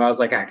grilling him. I was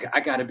like, I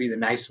got to be the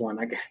nice one.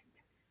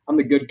 I'm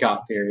the good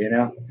cop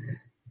here,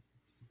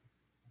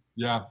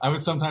 Yeah, I would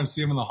sometimes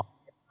see him in the hall.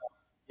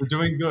 You're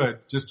doing good.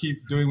 Just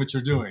keep doing what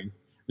you're doing.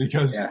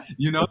 Because, so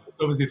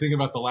as you think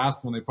about the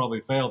last one, they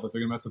probably failed, but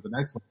they're going to mess up the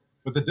next one.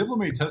 But the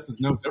diplomate test is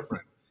no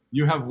different.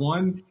 You have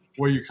one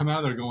where you come out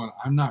of there going,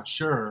 I'm not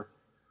sure.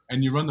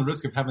 And you run the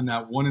risk of having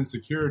that one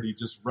insecurity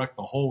just wreck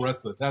the whole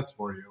rest of the test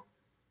for you.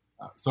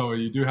 So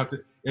you do have to,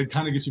 it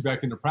kind of gets you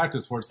back into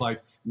practice where it's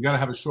like, you got to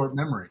have a short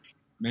memory.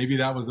 Maybe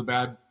that was a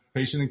bad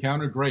patient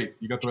encounter. Great.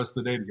 You got the rest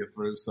of the day to get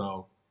through.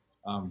 So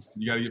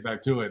you got to get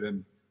back to it.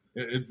 And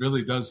it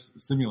really does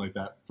simulate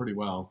that pretty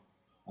well.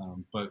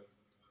 But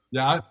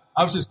yeah,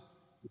 I was just,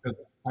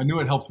 because I knew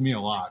it helped me a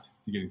lot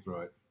to getting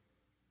through it.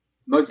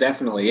 Most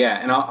definitely,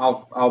 yeah. And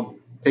I'll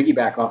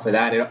piggyback off of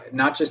that.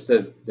 Not just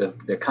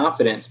the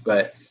confidence,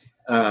 but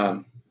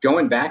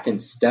going back and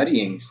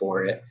studying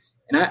for it.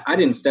 And I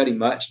didn't study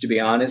much, to be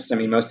honest. I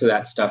mean, most of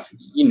that stuff,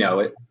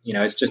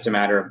 it's just a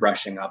matter of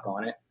brushing up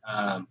on it.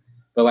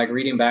 But like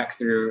reading back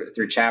through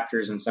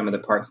chapters and some of the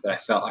parts that I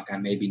felt like I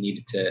maybe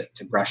needed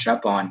to brush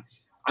up on,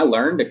 I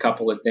learned a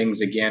couple of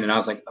things again, and I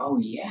was like, oh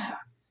yeah,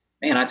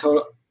 man, I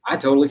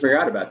totally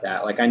forgot about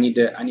that. Like I need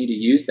to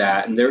use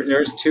that. And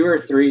there's 2 or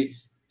 3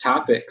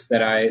 topics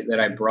that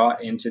I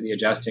brought into the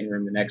adjusting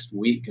room the next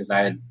week because I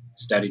had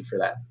studied for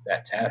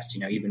that test.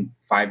 Even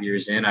 5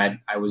 years in,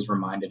 I was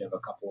reminded of a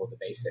couple of the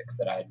basics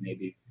that I had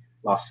maybe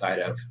lost sight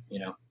of.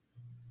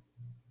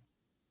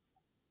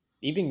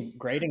 Even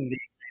grading the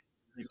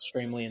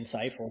extremely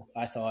insightful,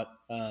 I thought.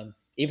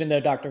 Even though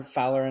Dr.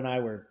 Fowler and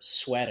I were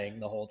sweating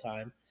the whole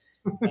time.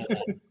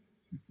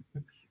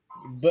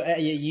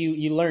 But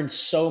you learn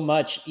so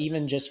much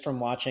even just from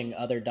watching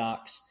other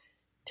docs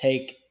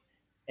take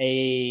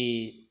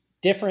a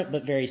different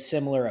but very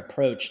similar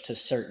approach to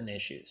certain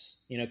issues,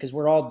 because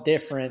we're all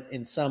different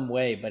in some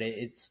way, but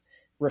it's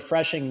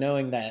refreshing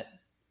knowing that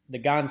the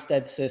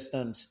Gonstead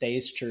system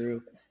stays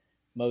true.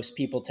 Most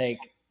people take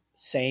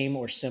same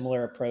or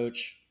similar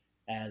approach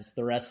as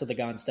the rest of the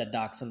Gonstead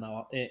docs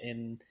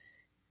in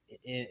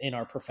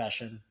our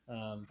profession.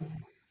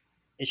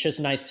 It's just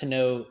nice to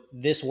know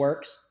this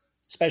works,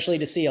 especially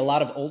to see a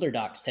lot of older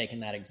docs taking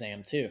that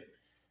exam too.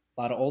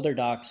 A lot of older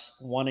docs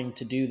wanting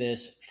to do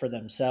this for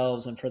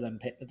themselves and for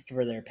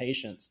their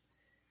patients,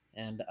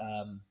 and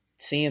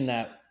seeing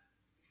that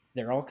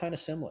they're all kind of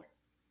similar.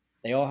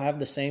 They all have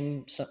the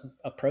same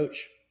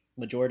approach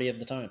majority of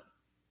the time.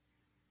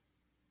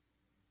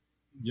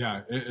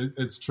 Yeah,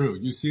 it's true.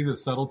 You see the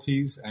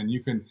subtleties, and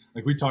you can,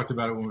 like we talked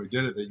about it when we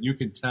did it, that you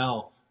can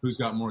tell who's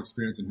got more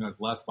experience and who has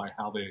less by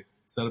how they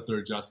set up their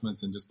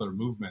adjustments and just their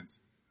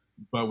movements.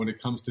 But when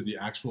it comes to the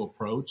actual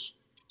approach,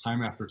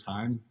 time after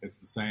time, it's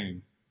the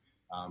same.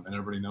 And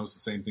everybody knows the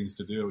same things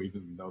to do,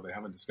 even though they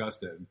haven't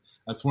discussed it. And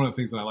that's one of the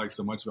things that I like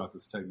so much about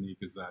this technique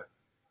is that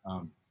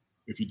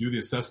if you do the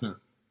assessment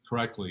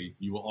correctly,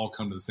 you will all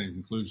come to the same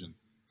conclusion.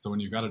 So when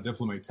you've got a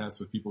diplomate test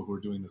with people who are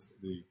doing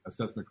the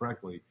assessment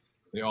correctly,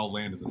 they all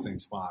land in the same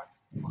spot.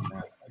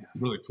 And it's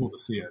really cool to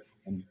see it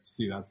and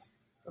see that's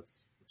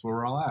where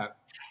we're all at.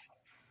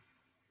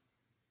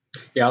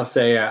 Yeah, I'll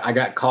say I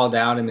got called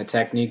out in the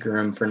technique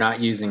room for not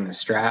using the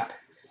strap.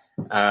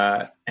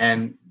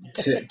 And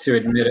to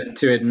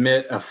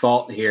admit a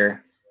fault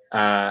here,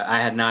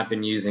 I had not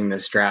been using the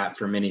strap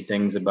for many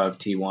things above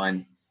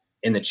T1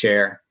 in the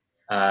chair.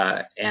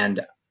 And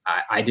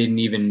I didn't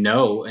even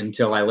know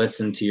until I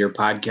listened to your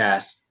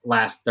podcast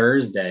last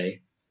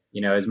Thursday,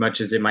 as much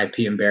as it might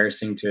be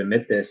embarrassing to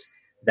admit this,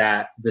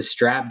 that the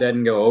strap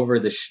doesn't go over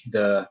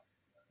the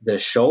the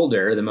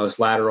shoulder, the most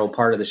lateral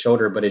part of the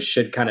shoulder, but it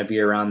should kind of be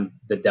around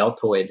the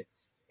deltoid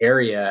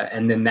area.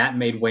 And then that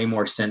made way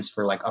more sense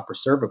for like upper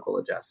cervical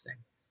adjusting.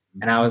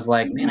 And I was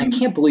like, man, I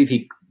can't believe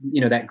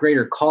that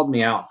grader called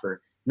me out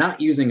for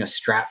not using a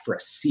strap for a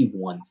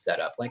C1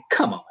 setup. Like,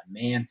 come on,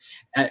 man,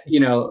 let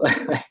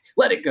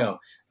it go.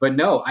 But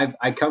no,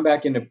 I come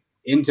back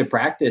into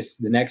practice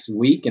the next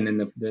week and then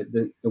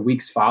the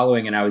weeks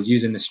following, and I was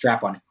using the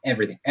strap on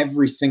everything,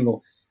 every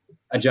single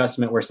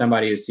adjustment where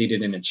somebody is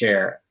seated in a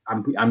chair.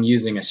 I'm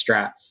using a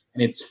strap.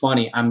 And it's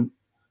funny. When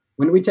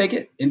do we take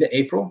it? Into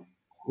April?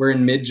 We're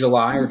in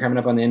mid-July. We're coming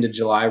up on the end of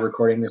July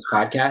recording this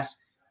podcast.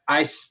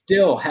 I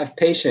still have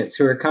patients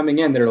who are coming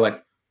in that are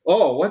like,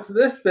 oh, what's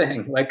this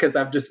thing? Like, cause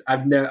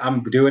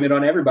I'm doing it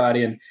on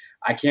everybody. And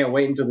I can't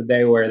wait until the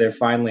day where they're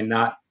finally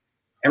not,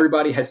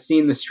 everybody has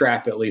seen the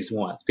strap at least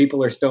once.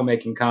 People are still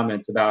making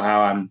comments about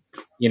how I'm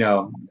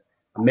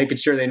making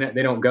sure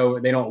they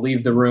don't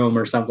leave the room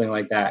or something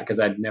like that, cause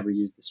I'd never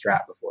used the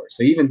strap before.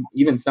 So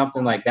even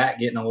something like that,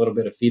 getting a little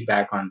bit of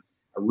feedback on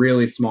a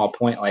really small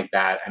point like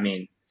that, I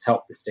mean, it's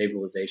helped the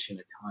stabilization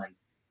a ton.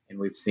 And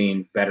we've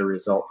seen better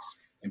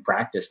results in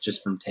practice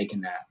just from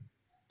taking that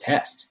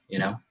test,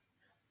 Yeah.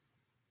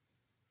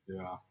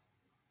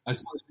 I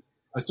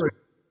started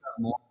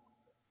more.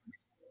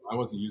 I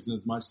wasn't using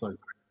as much. So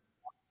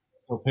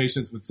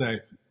patients would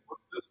say,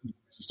 what's this? You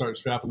start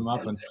strapping them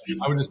up. And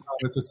I would just tell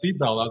them it's a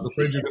seatbelt. I was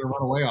afraid you're going to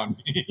run away on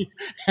me.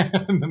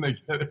 And then they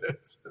get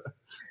it.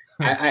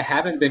 I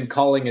haven't been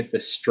calling it the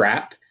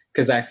strap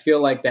because I feel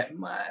like that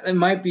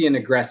might be an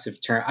aggressive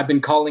term. I've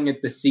been calling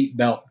it the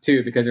seatbelt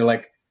too, because they're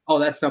like, oh,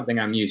 that's something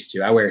I'm used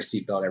to. I wear a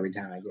seatbelt every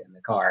time I get in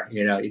the car.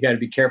 You got to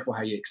be careful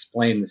how you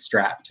explain the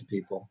strap to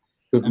people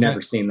who've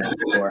never seen that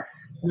before.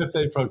 And if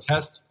they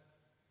protest,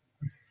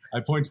 I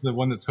point to the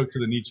one that's hooked to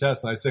the knee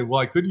chest, and I say,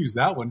 well, I could use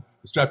that one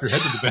to strap your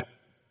head to the bed.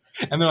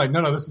 And they're like,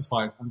 no, this is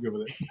fine. I'm good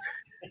with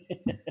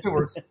it. It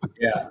works.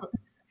 Yeah.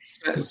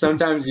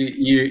 Sometimes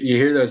you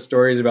hear those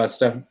stories about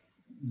stuff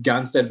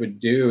Gonstead would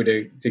do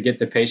to get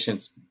the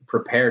patients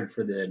prepared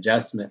for the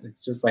adjustment.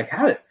 It's just like,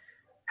 how did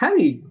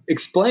he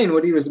explain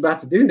what he was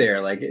about to do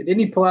there? Like, didn't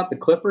he pull out the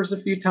clippers a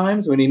few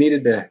times when he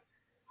needed to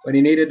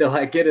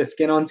like get a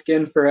skin on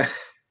skin for a?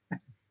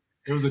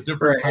 It was a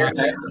different time.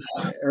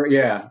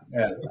 Yeah.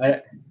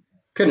 I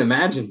couldn't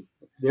imagine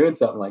doing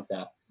something like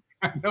that.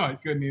 No, I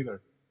couldn't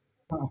either.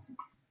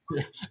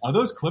 Yeah. Are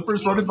those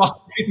clippers running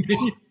behind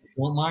me?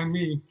 Won't mind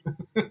me.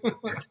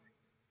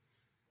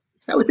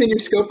 Is that within your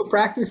scope of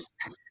practice?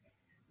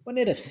 Wasn't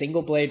it a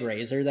single blade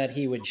razor that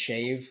he would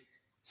shave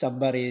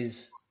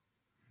somebody's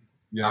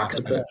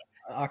occiput?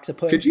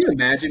 Could you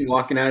imagine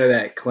walking out of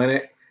that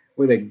clinic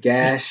with a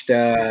gashed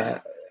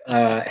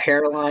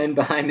hairline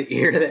behind the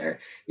ear there?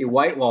 He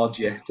whitewalled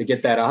you to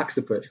get that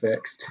occiput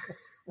fixed.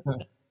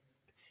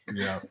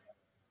 Yeah.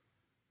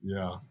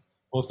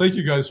 Well, thank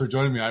you guys for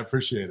joining me. I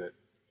appreciate it.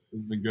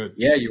 This has been good.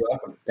 Yeah, you're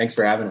welcome. Thanks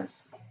for having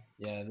us.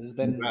 Yeah, this has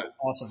been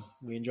awesome.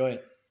 We enjoy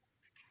it.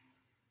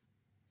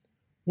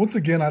 Once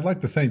again, I'd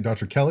like to thank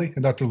Dr. Kelly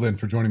and Dr. Linn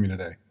for joining me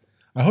today.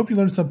 I hope you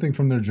learned something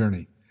from their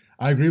journey.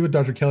 I agree with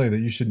Dr. Kelly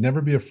that you should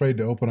never be afraid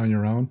to open on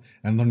your own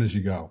and learn as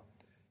you go.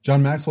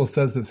 John Maxwell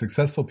says that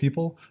successful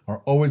people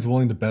are always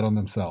willing to bet on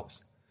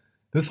themselves.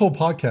 This whole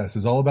podcast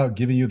is all about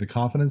giving you the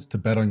confidence to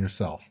bet on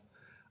yourself.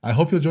 I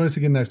hope you'll join us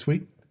again next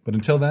week, but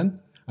until then,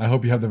 I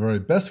hope you have the very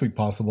best week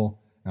possible,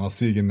 and I'll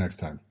see you again next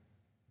time.